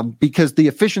 Because the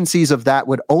efficiencies of that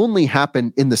would only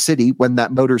happen in the city when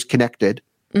that motor's connected.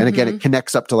 And again, it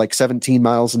connects up to like 17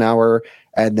 miles an hour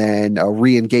and then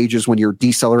re-engages when you're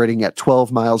decelerating at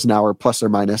 12 miles an hour, plus or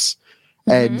minus.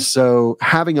 And so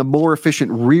having a more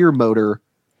efficient rear motor,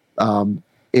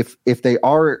 if they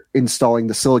are installing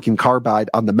the silicon carbide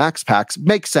on the max packs,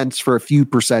 makes sense for a few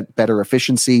percent better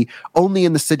efficiency, only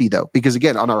in the city though. Because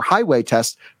again, on our highway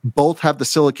test, both have the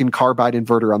silicon carbide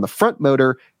inverter on the front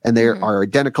motor, and they are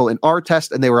identical in our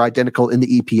test, and they were identical in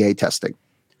the EPA testing.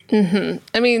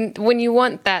 I mean, when you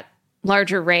want that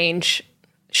larger range,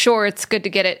 sure, it's good to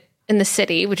get it in the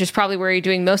city, which is probably where you're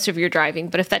doing most of your driving.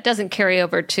 But if that doesn't carry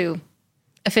over to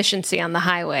efficiency on the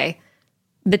highway,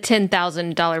 the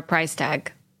 $10,000 price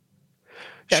tag.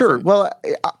 Sure. Well,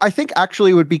 I think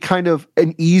actually it would be kind of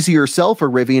an easier sell for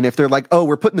Rivian if they're like, oh,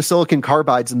 we're putting the silicon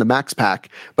carbides in the max pack,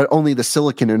 but only the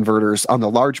silicon inverters on the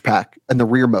large pack and the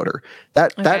rear motor.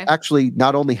 That actually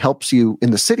not only helps you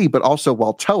in the city, but also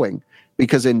while towing.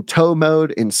 Because in tow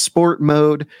mode, in sport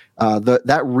mode,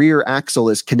 that rear axle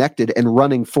is connected and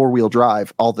running four-wheel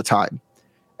drive all the time.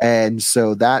 And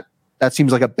so that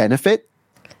seems like a benefit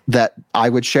that I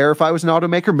would share if I was an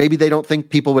automaker. Maybe they don't think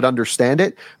people would understand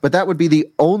it, but that would be the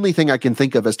only thing I can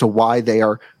think of as to why they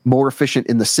are more efficient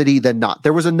in the city than not.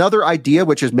 There was another idea,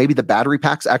 which is maybe the battery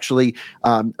pack's actually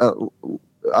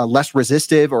less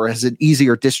resistive or has an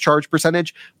easier discharge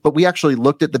percentage, but we actually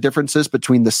looked at the differences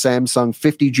between the Samsung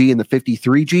 50G and the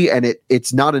 53G, and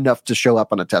it's not enough to show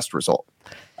up on a test result.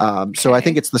 So I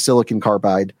think it's the silicon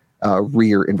carbide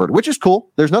rear inverter, which is cool.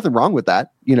 There's nothing wrong with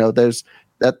that.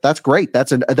 That's great.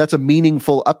 That's a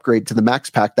meaningful upgrade to the max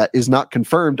pack that is not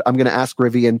confirmed. I'm going to ask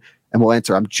Rivian and we'll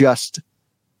answer. I'm just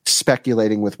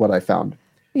speculating with what I found.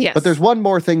 Yes. But there's one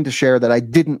more thing to share that I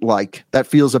didn't like that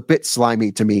feels a bit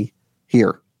slimy to me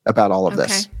here about all of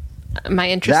this. My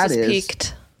interest is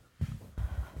piqued.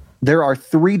 There are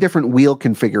 3 different wheel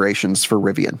configurations for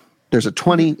Rivian. There's a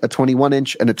 20, a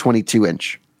 21-inch, and a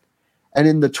 22-inch. And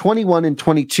in the 21 and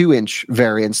 22-inch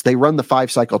variants, they run the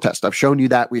 5-cycle test. I've shown you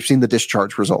that. We've seen the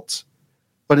discharge results.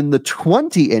 But in the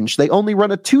 20-inch, they only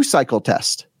run a 2-cycle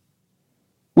test,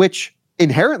 which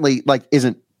inherently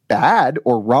isn't bad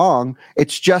or wrong.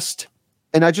 It's just,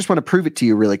 and I just want to prove it to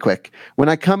you really quick. When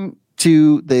I come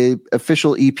to the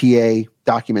official EPA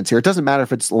documents here, it doesn't matter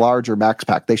if it's large or max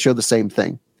pack. They show the same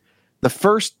thing. The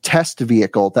first test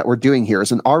vehicle that we're doing here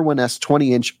is an R1S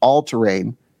 20-inch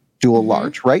all-terrain dual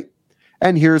large, right?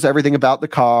 And here's everything about the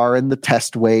car and the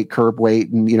test weight, curb weight,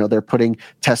 and they're putting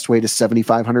test weight as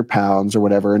 7,500 pounds or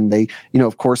whatever, and they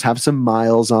of course have some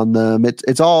miles on them.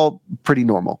 It's all pretty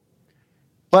normal.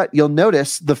 But you'll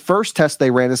notice the first test they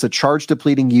ran is a charge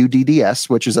depleting UDDS,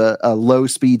 which is a low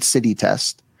speed city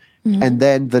test. And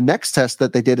then the next test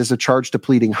that they did is a charge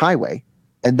depleting highway.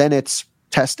 And then it's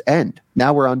test end.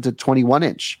 Now we're on to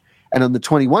 21-inch. And on the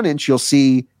 21-inch, you'll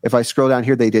see, if I scroll down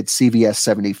here, they did CVS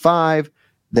 75,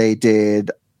 they did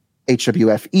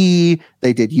HWFE,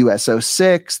 they did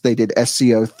USO6, they did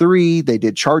SCO3, they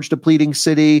did charge depleting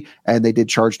city, and they did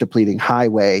charge depleting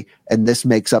highway. And this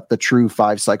makes up the true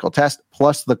 5-cycle test,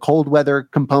 plus the cold weather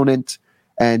component.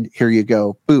 And here you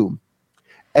go, boom.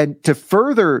 And to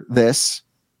further this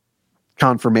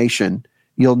confirmation,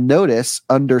 you'll notice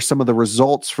under some of the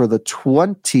results for the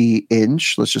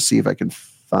 20-inch, let's just see if I can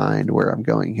find where I'm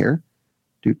going here.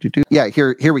 Yeah,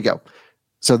 here we go.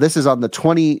 So this is on the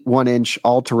 21-inch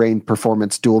all-terrain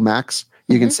performance dual max.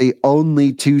 You can see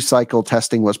only 2-cycle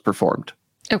testing was performed.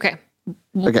 Okay.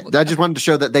 I just wanted to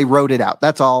show that they wrote it out.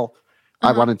 That's all.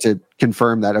 I wanted to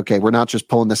confirm that, okay, we're not just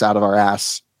pulling this out of our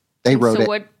ass. They wrote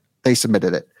it. They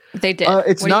submitted it. They did.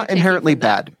 It's not inherently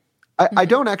bad. I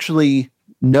don't actually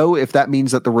know if that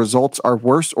means that the results are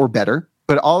worse or better,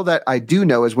 but all that I do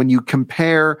know is when you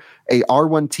compare a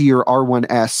R1T or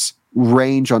R1S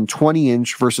range on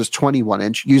 20-inch versus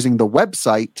 21-inch using the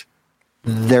website,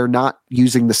 they're not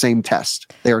using the same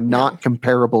test. They're not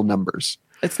comparable numbers.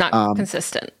 It's not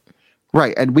consistent.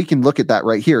 Right. And we can look at that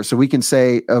right here. So we can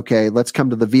say, okay, let's come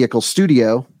to the vehicle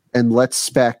studio and let's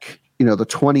spec, the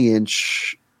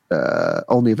 20-inch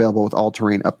only available with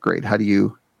all-terrain upgrade. How do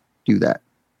you do that?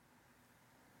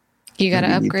 You got to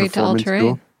upgrade to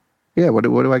all-terrain. Yeah. What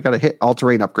do I got to hit?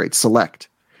 All-terrain upgrade. Select.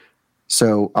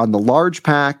 So on the large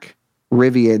pack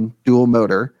Rivian dual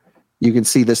motor, you can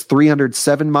see this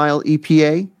 307 mile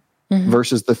EPA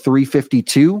versus the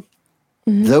 352.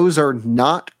 Those are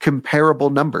not comparable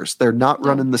numbers. They're not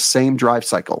running the same drive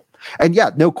cycle. And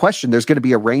yeah, no question, there's going to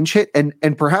be a range hit.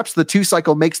 And perhaps the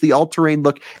 2-cycle makes the all-terrain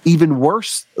look even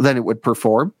worse than it would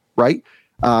perform, right?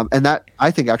 And that,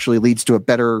 I think, actually leads to a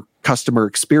better customer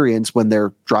experience when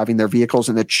they're driving their vehicles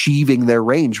and achieving their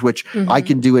range, which I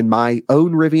can do in my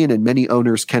own Rivian and many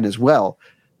owners can as well.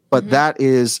 But that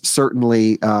is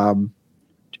certainly,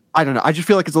 I don't know. I just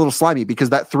feel like it's a little slimy because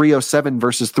that 307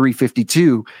 versus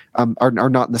 352 are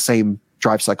not in the same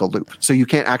drive cycle loop. So you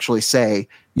can't actually say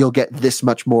you'll get this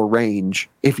much more range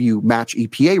if you match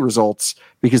EPA results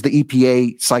because the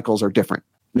EPA cycles are different.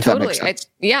 Totally.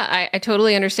 I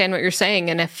totally understand what you're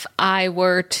saying. And if I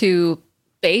were to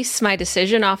base my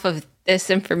decision off of this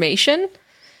information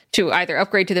to either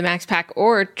upgrade to the Max Pack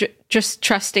or just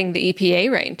trusting the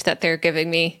EPA range that they're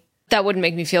giving me, that wouldn't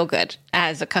make me feel good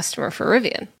as a customer for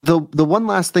Rivian. The one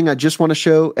last thing I just want to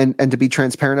show and to be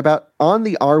transparent about, on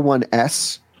the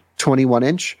R1S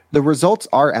 21-inch, the results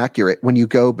are accurate when you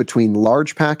go between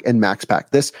large pack and max pack.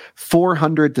 This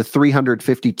 400 to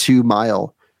 352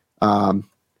 mile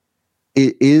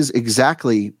it is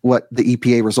exactly what the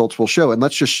EPA results will show. And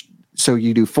let's just, so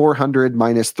you do 400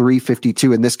 minus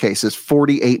 352 in this case is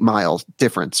 48 miles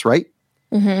difference, right?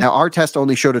 Now, our test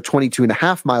only showed a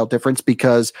 22.5 mile difference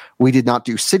because we did not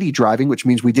do city driving, which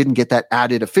means we didn't get that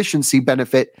added efficiency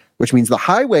benefit, which means the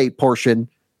highway portion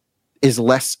is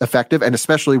less effective. And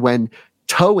especially when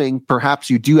towing, perhaps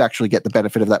you do actually get the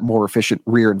benefit of that more efficient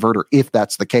rear inverter, if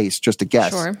that's the case, just a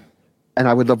guess. Sure. And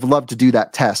I would have loved to do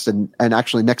that test. And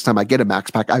actually, next time I get a Max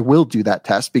Pack, I will do that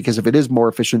test because if it is more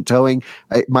efficient towing,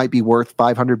 it might be worth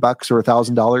 $500 or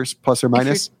 $1,000 plus or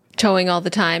minus. If you're towing all the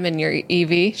time in your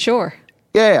EV, sure.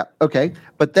 Yeah. Okay.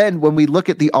 But then when we look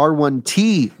at the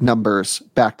R1T numbers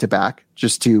back to back,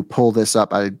 just to pull this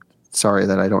up, sorry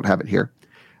that I don't have it here.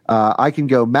 I can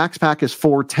go Max Pack is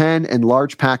 410 and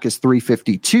large pack is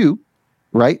 352,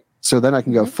 right? So then I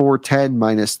can go 410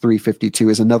 minus 352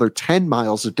 is another 10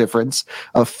 miles of difference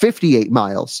of 58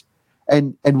 miles.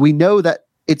 And we know that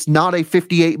it's not a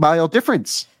 58 mile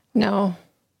difference. No.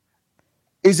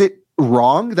 Is it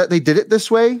wrong that they did it this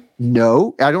way?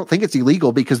 No, I don't think it's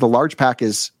illegal because the large pack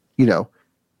is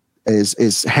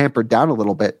hampered down a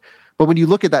little bit. But when you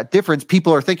look at that difference,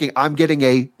 people are thinking I'm getting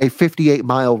a 58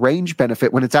 mile range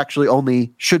benefit when it's actually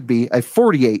only should be a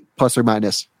 48 plus or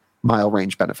minus mile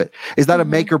range benefit. Is that a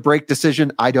make or break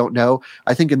decision? I don't know.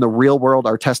 I think in the real world,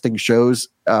 our testing shows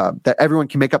that everyone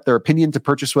can make up their opinion to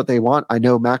purchase what they want. I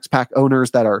know Max Pack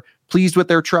owners that are pleased with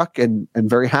their truck and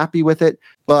very happy with it.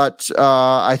 But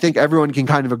I think everyone can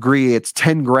kind of agree it's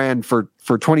 10 grand for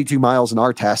 22 miles in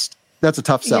our test. That's a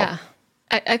tough sell. Yeah,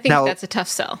 I think that's a tough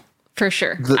sell for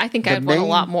sure. I think I'd want a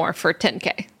lot more for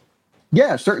 10K.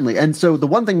 Yeah, certainly. And so the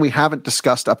one thing we haven't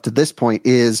discussed up to this point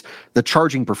is the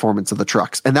charging performance of the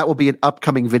trucks. And that will be an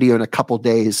upcoming video in a couple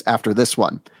days after this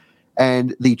one.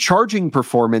 And the charging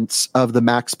performance of the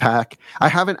Max Pack, I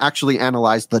haven't actually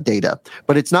analyzed the data,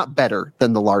 but it's not better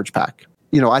than the large pack.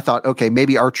 I thought, okay,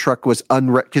 maybe our truck was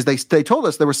because they told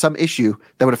us there was some issue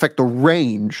that would affect the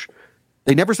range.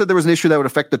 They never said there was an issue that would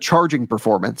affect the charging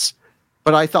performance.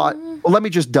 But I thought, well, let me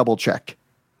just double check.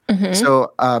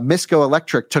 So Misco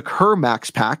Electric took her Max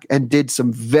Pack and did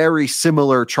some very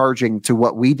similar charging to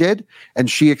what we did. And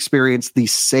she experienced the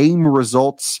same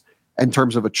results in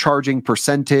terms of a charging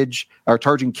percentage or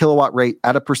charging kilowatt rate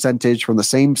at a percentage from the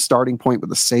same starting point with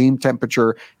the same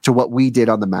temperature to what we did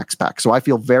on the Max Pack. So I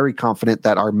feel very confident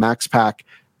that our Max Pack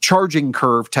charging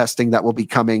curve testing that will be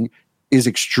coming is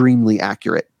extremely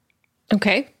accurate.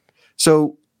 Okay.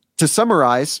 So to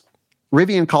summarize,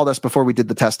 Rivian called us before we did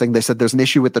the testing. They said, there's an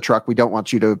issue with the truck. We don't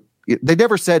want you to, they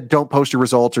never said, don't post your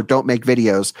results or don't make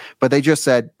videos, but they just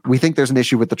said, we think there's an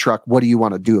issue with the truck. What do you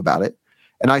want to do about it?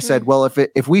 And I said, well,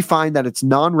 if we find that it's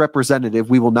non-representative,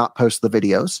 we will not post the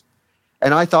videos.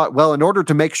 And I thought, well, in order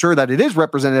to make sure that it is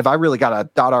representative, I really got to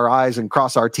dot our I's and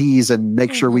cross our T's and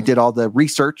make sure we did all the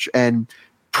research and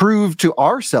prove to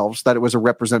ourselves that it was a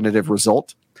representative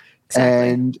result. Exactly.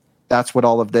 And that's what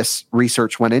all of this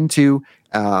research went into.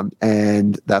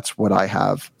 And that's what I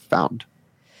have found.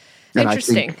 And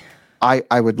interesting.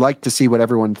 I would like to see what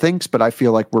everyone thinks, but I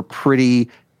feel like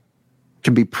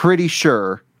can be pretty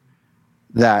sure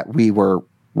that we were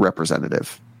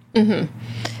representative.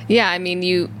 Yeah, I mean,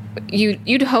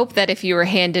 you'd hope that if you were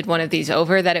handed one of these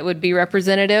over that it would be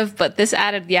representative, but this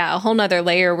added, a whole nother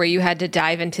layer where you had to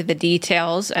dive into the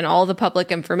details and all the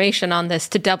public information on this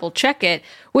to double check it,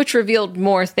 which revealed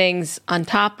more things on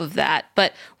top of that.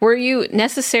 But were you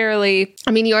necessarily,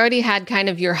 I mean, you already had kind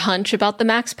of your hunch about the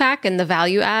Max Pack and the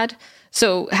value add.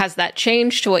 So has that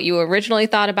changed to what you originally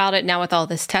thought about it now with all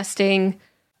this testing?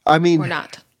 I mean, or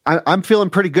not? I'm feeling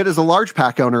pretty good as a large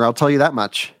pack owner. I'll tell you that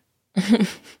much.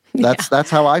 That's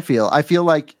how I feel. I feel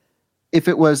like if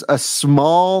it was a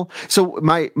small,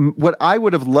 what I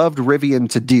would have loved Rivian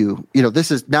to do,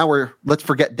 this is now let's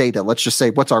forget data. Let's just say,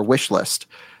 what's our wish list?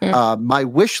 My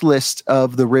wish list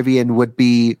of the Rivian would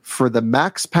be for the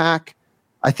Max Pack.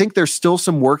 I think there's still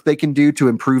some work they can do to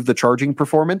improve the charging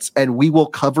performance, and we will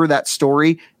cover that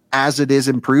story as it is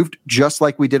improved, just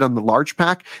like we did on the large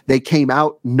pack. They came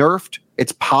out nerfed.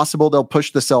 It's possible they'll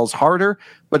push the cells harder,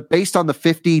 but based on the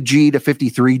 50G to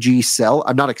 53G cell,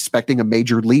 I'm not expecting a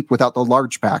major leap without the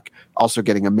large pack also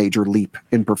getting a major leap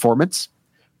in performance.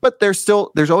 But there's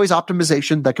always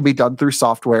optimization that can be done through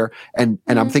software. And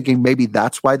I'm thinking maybe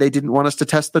that's why they didn't want us to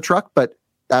test the truck, but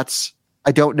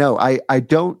I don't know. I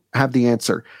don't have the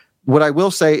answer. What I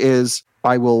will say is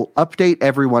I will update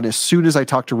everyone as soon as I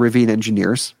talk to Rivian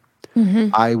engineers.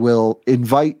 I will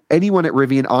invite anyone at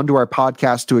Rivian onto our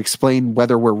podcast to explain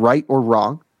whether we're right or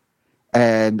wrong.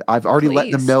 And I've already let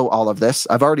them know all of this.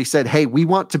 I've already said, hey, we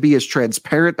want to be as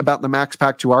transparent about the Max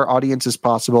Pack to our audience as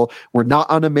possible. We're not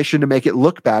on a mission to make it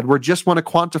look bad. We just want to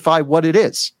quantify what it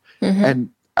is. And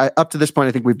up to this point,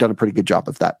 I think we've done a pretty good job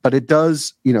of that. But it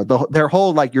does, their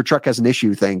whole your truck has an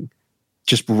issue thing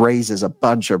just raises a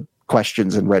bunch of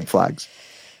questions and red flags.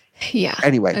 Yeah.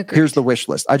 Anyway, agreed. Here's the wish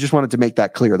list. I just wanted to make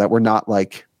that clear that we're not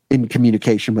in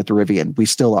communication with the Rivian. We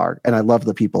still are. And I love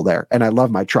the people there. And I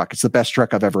love my truck. It's the best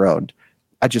truck I've ever owned.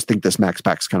 I just think this Max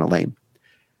Pack's kind of lame.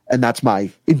 And that's my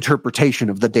interpretation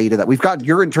of the data that we've gotten.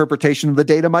 Your interpretation of the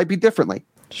data might be differently.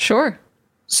 Sure.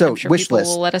 So I'm sure wish people list.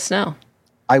 will let us know.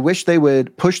 I wish they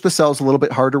would push the cells a little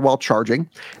bit harder while charging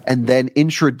and then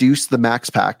introduce the Max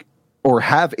Pack, or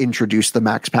have introduced the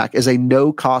Max Pack as a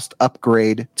no-cost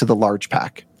upgrade to the large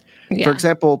pack. Yeah. For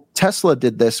example, Tesla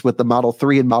did this with the Model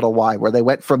 3 and Model Y, where they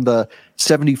went from the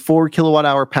 74 kilowatt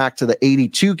hour pack to the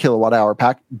 82 kilowatt hour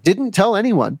pack. Didn't tell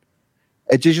anyone.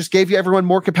 It just gave you everyone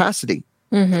more capacity.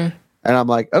 And I'm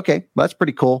like, okay, well, that's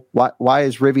pretty cool. Why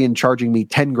is Rivian charging me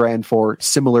 10 grand for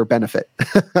similar benefit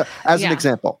as an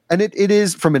example? And it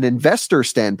is from an investor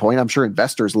standpoint. I'm sure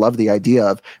investors love the idea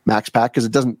of Max Pack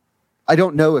because I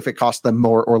don't know if it costs them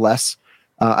more or less.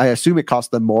 I assume it costs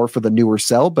them more for the newer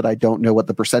cell, but I don't know what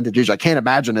the percentage is. I can't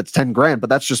imagine it's 10 grand, but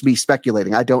that's just me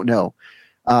speculating. I don't know.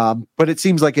 But it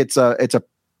seems like it's a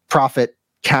profit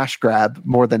cash grab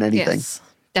more than anything. Yes,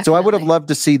 so I would have loved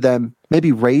to see them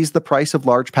maybe raise the price of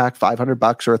large pack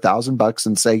 $500 or $1,000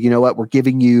 and say, you know what, we're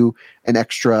giving you an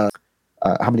extra,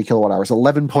 how many kilowatt hours?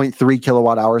 11.3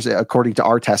 kilowatt hours according to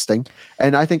our testing.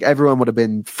 And I think everyone would have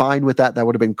been fine with that. That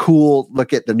would have been cool.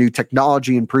 Look at the new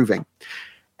technology improving.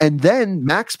 And then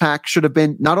Max Pack should have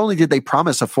been, not only did they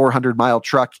promise a 400-mile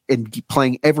truck and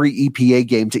playing every EPA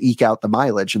game to eke out the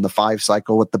mileage in the 5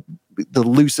 cycle with the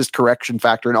loosest correction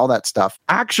factor and all that stuff,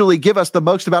 actually give us the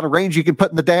most amount of range you can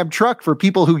put in the damn truck for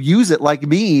people who use it like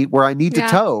me, where I need to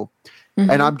tow.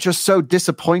 And I'm just so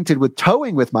disappointed with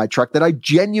towing with my truck that I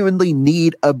genuinely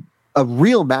need a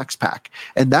real Max Pack.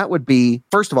 And that would be,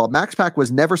 first of all, Max Pack was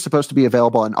never supposed to be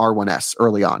available on R1S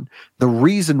early on. The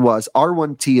reason was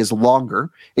R1T is longer.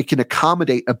 It can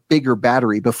accommodate a bigger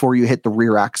battery before you hit the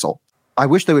rear axle. I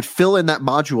wish they would fill in that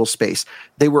module space.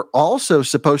 They were also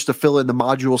supposed to fill in the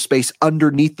module space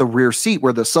underneath the rear seat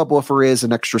where the subwoofer is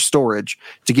and extra storage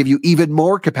to give you even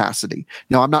more capacity.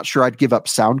 Now, I'm not sure I'd give up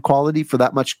sound quality for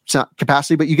that much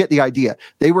capacity, but you get the idea.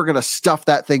 They were going to stuff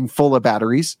that thing full of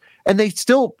batteries. And they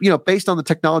still, based on the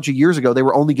technology years ago, they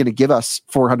were only going to give us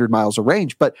 400 miles of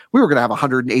range, but we were going to have a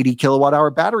 180 kilowatt hour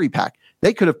battery pack.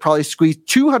 They could have probably squeezed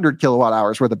 200 kilowatt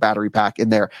hours worth of battery pack in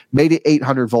there, made it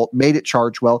 800 volt, made it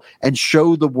charge well, and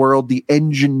show the world the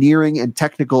engineering and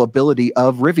technical ability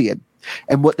of Rivian.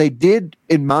 And what they did,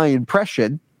 in my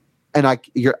impression, and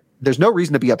there's no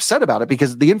reason to be upset about it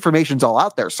because the information's all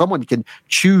out there. Someone can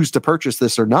choose to purchase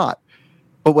this or not.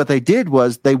 But what they did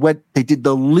was they did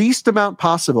the least amount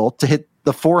possible to hit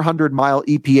the 400-mile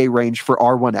EPA range for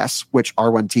R1S, which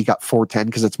R1T got 410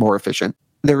 because it's more efficient.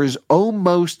 There is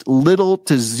almost little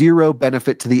to zero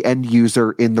benefit to the end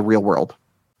user in the real world.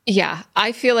 Yeah,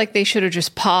 I feel like they should have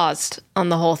just paused on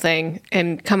the whole thing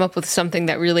and come up with something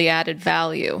that really added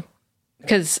value.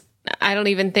 Because I don't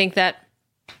even think that,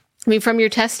 from your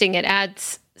testing, it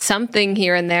adds something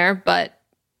here and there, but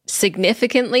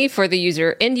significantly for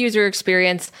the end user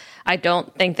experience. I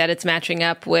don't think that it's matching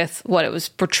up with what it was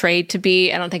portrayed to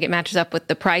be. I don't think it matches up with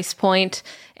the price point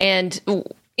and,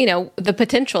 the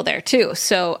potential there too.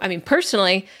 So, I mean,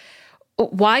 personally,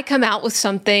 why come out with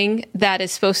something that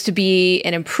is supposed to be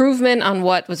an improvement on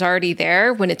what was already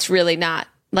there when it's really not?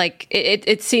 Like,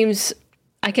 it seems,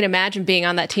 I can imagine being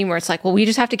on that team where it's like, well, we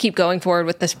just have to keep going forward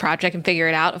with this project and figure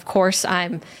it out. Of course,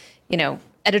 I'm,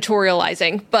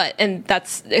 editorializing, and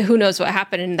that's, who knows what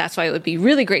happened. And that's why it would be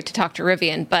really great to talk to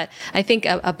Rivian. But I think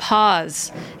a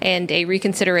pause and a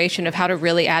reconsideration of how to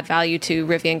really add value to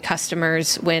Rivian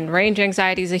customers when range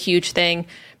anxiety is a huge thing.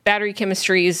 Battery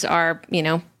chemistries are,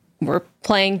 we're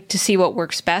playing to see what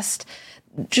works best.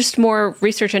 Just more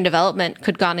research and development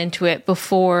could gone into it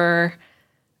before,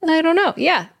 I don't know.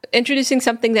 Yeah. Introducing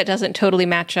something that doesn't totally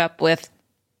match up with,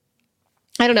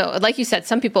 I don't know. Like you said,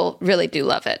 some people really do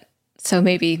love it. So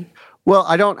maybe. Well,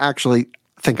 I don't actually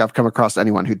think I've come across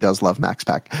anyone who does love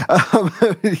MaxPack.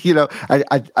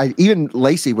 I even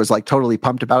Lacey was like totally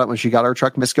pumped about it when she got her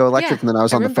truck Misco Electric. And then I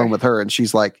was on the phone with her and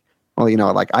she's like, well,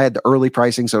 I had the early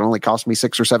pricing, so it only cost me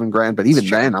 $6,000 or $7,000. But even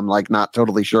then, I'm like not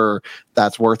totally sure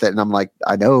that's worth it. And I'm like,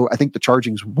 I think the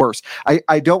charging's worse.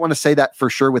 I don't want to say that for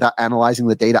sure without analyzing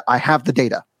the data. I have the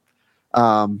data.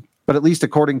 But at least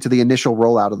according to the initial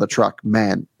rollout of the truck,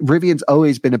 man, Rivian's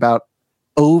always been about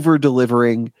over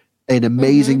delivering an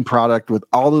amazing product with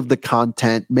all of the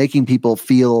content, making people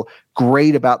feel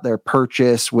great about their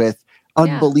purchase with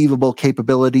unbelievable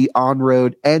capability on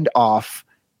road and off.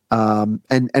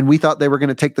 And we thought they were going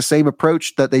to take the same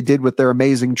approach that they did with their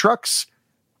amazing trucks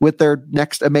with their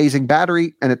next amazing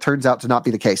battery. And it turns out to not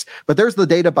be the case, but there's the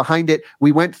data behind it.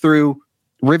 We went through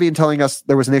Rivian telling us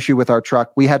there was an issue with our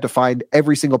truck. We had to find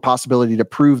every single possibility to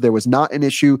prove there was not an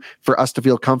issue for us to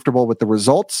feel comfortable with the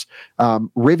results.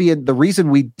 Rivian, the reason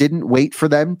we didn't wait for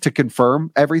them to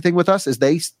confirm everything with us is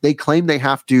they claim they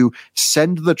have to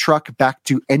send the truck back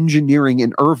to engineering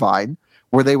in Irvine,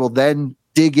 where they will then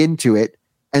dig into it,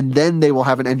 and then they will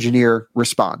have an engineer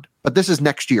respond. But this is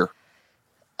next year.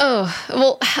 Oh,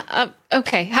 well,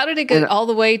 okay. How did it get all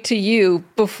the way to you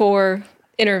before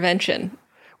intervention?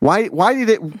 Why did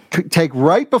it take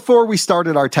right before we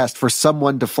started our test for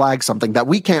someone to flag something that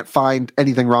we can't find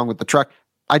anything wrong with the truck?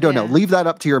 I don't know. Leave that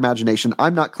up to your imagination.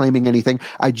 I'm not claiming anything.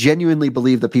 I genuinely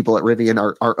believe the people at Rivian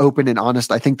are open and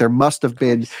honest. I think there must have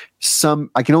been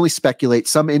I can only speculate,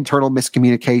 some internal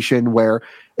miscommunication where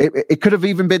it could have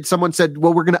even been someone said,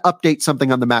 well, we're going to update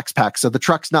something on the MaxPack. So the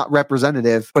truck's not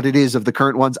representative, but it is of the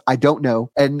current ones. I don't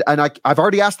know. And I've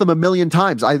already asked them a million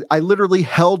times. I literally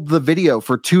held the video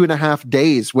for 2.5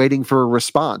 days waiting for a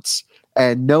response.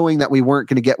 And knowing that we weren't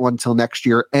going to get one till next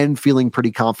year and feeling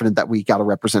pretty confident that we got a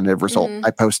representative result,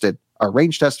 I posted our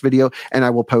range test video and I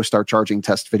will post our charging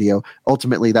test video.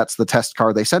 Ultimately, that's the test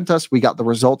car they sent us. We got the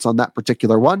results on that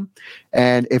particular one.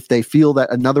 And if they feel that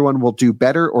another one will do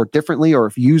better or differently, or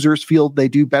if users feel they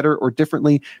do better or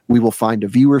differently, we will find a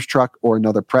viewer's truck or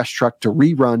another press truck to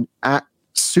rerun at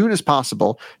soon as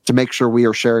possible to make sure we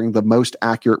are sharing the most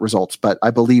accurate results. But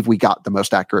I believe we got the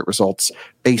most accurate results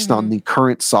based on the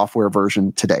current software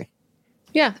version today.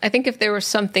 Yeah, I think if there was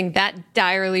something that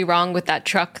direly wrong with that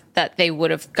truck, that they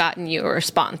would have gotten you a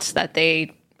response, that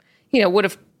they, would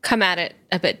have come at it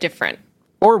a bit different.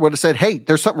 Or would have said, hey,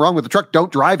 there's something wrong with the truck.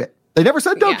 Don't drive it. They never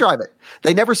said don't drive it.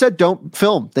 They never said don't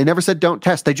film. They never said don't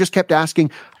test. They just kept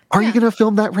asking, are you going to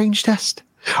film that range test?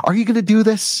 Are you going to do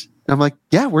this? And I'm like,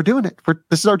 yeah, we're doing it.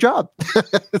 This is our job.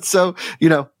 So,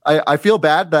 I feel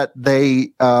bad that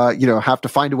they, have to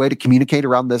find a way to communicate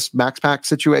around this MaxPack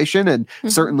situation. And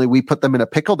certainly we put them in a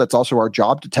pickle. That's also our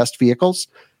job, to test vehicles.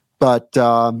 But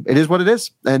it is what it is.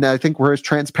 And I think we're as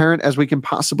transparent as we can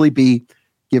possibly be,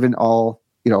 given all,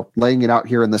 laying it out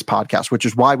here in this podcast, which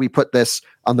is why we put this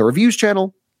on the reviews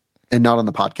channel and not on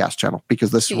the podcast channel,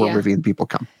 because this is where Rivian people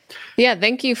come. Yeah,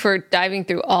 thank you for diving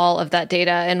through all of that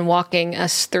data and walking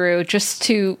us through, just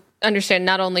to understand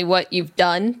not only what you've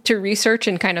done to research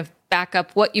and kind of back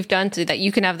up what you've done so that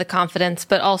you can have the confidence,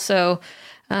 but also,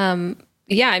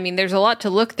 there's a lot to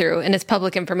look through and it's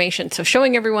public information. So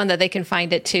showing everyone that they can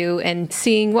find it too and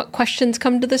seeing what questions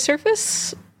come to the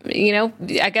surface.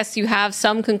 I guess you have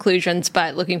some conclusions,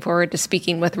 but looking forward to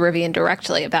speaking with Rivian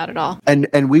directly about it all.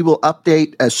 And we will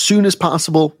update as soon as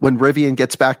possible when Rivian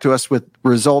gets back to us with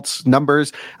results,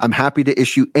 numbers. I'm happy to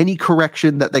issue any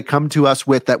correction that they come to us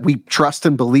with that we trust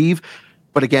and believe.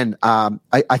 But again,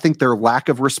 I think their lack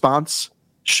of response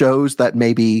shows that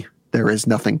maybe there is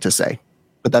nothing to say.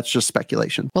 But that's just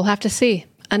speculation. We'll have to see.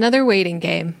 Another waiting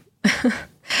game.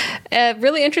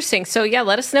 Really interesting. So yeah,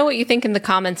 let us know what you think in the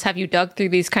comments. Have you dug through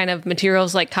these kind of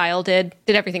materials like Kyle did?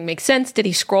 Did everything make sense? Did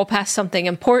he scroll past something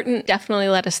important? Definitely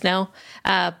let us know.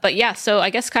 But yeah, so I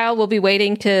guess Kyle will be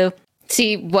waiting to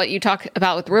see what you talk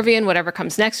about with Rivian, whatever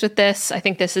comes next with this. I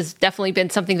think this has definitely been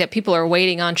something that people are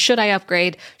waiting on. Should I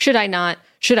upgrade? Should I not?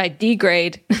 Should I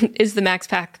degrade? Is the Max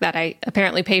Pack that I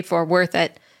apparently paid for worth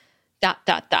it? ...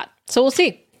 So we'll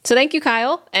see. So thank you,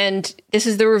 Kyle. And this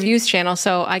is the reviews channel,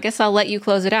 so I guess I'll let you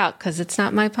close it out because it's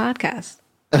not my podcast.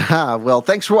 Well,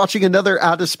 thanks for watching another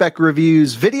Out of Spec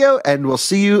Reviews video, and we'll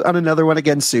see you on another one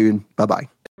again soon. Bye-bye.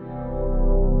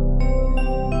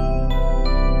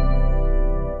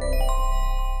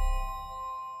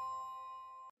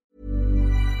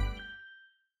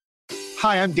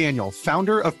 Hi, I'm Daniel,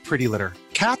 founder of Pretty Litter.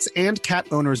 Cats and cat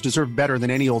owners deserve better than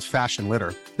any old-fashioned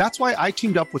litter. That's why I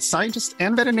teamed up with scientists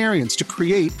and veterinarians to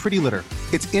create Pretty Litter.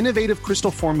 Its innovative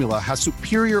crystal formula has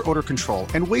superior odor control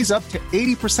and weighs up to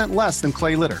 80% less than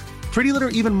clay litter. Pretty Litter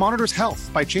even monitors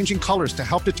health by changing colors to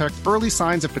help detect early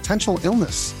signs of potential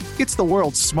illness. It's the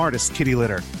world's smartest kitty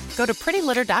litter. Go to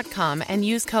prettylitter.com and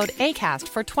use code ACAST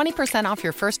for 20% off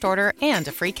your first order and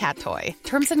a free cat toy.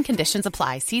 Terms and conditions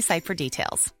apply. See site for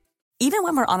details. Even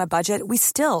when we're on a budget, we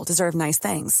still deserve nice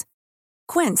things.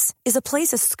 Quince is a place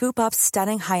to scoop up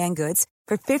stunning high-end goods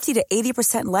for 50 to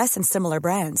 80% less than similar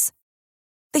brands.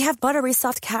 They have buttery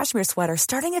soft cashmere sweaters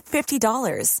starting at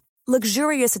 $50,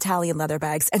 luxurious Italian leather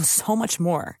bags, and so much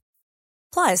more.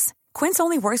 Plus, Quince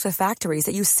only works with factories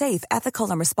that use safe, ethical,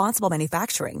 and responsible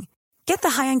manufacturing. Get the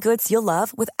high-end goods you'll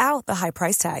love without the high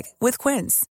price tag with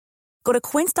Quince. Go to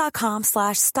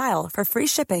quince.com/style for free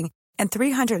shipping and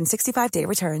 365-day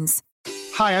returns.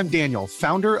 Hi, I'm Daniel,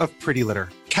 founder of Pretty Litter.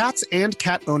 Cats and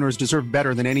cat owners deserve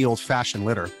better than any old-fashioned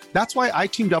litter. That's why I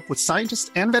teamed up with scientists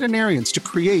and veterinarians to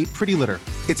create Pretty Litter.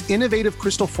 Its innovative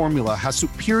crystal formula has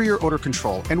superior odor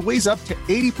control and weighs up to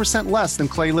 80% less than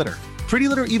clay litter. Pretty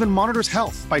Litter even monitors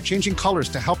health by changing colors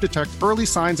to help detect early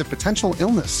signs of potential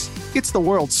illness. It's the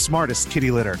world's smartest kitty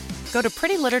litter. Go to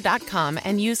prettylitter.com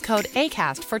and use code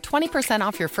ACAST for 20%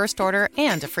 off your first order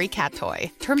and a free cat toy.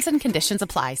 Terms and conditions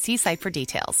apply. See site for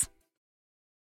details.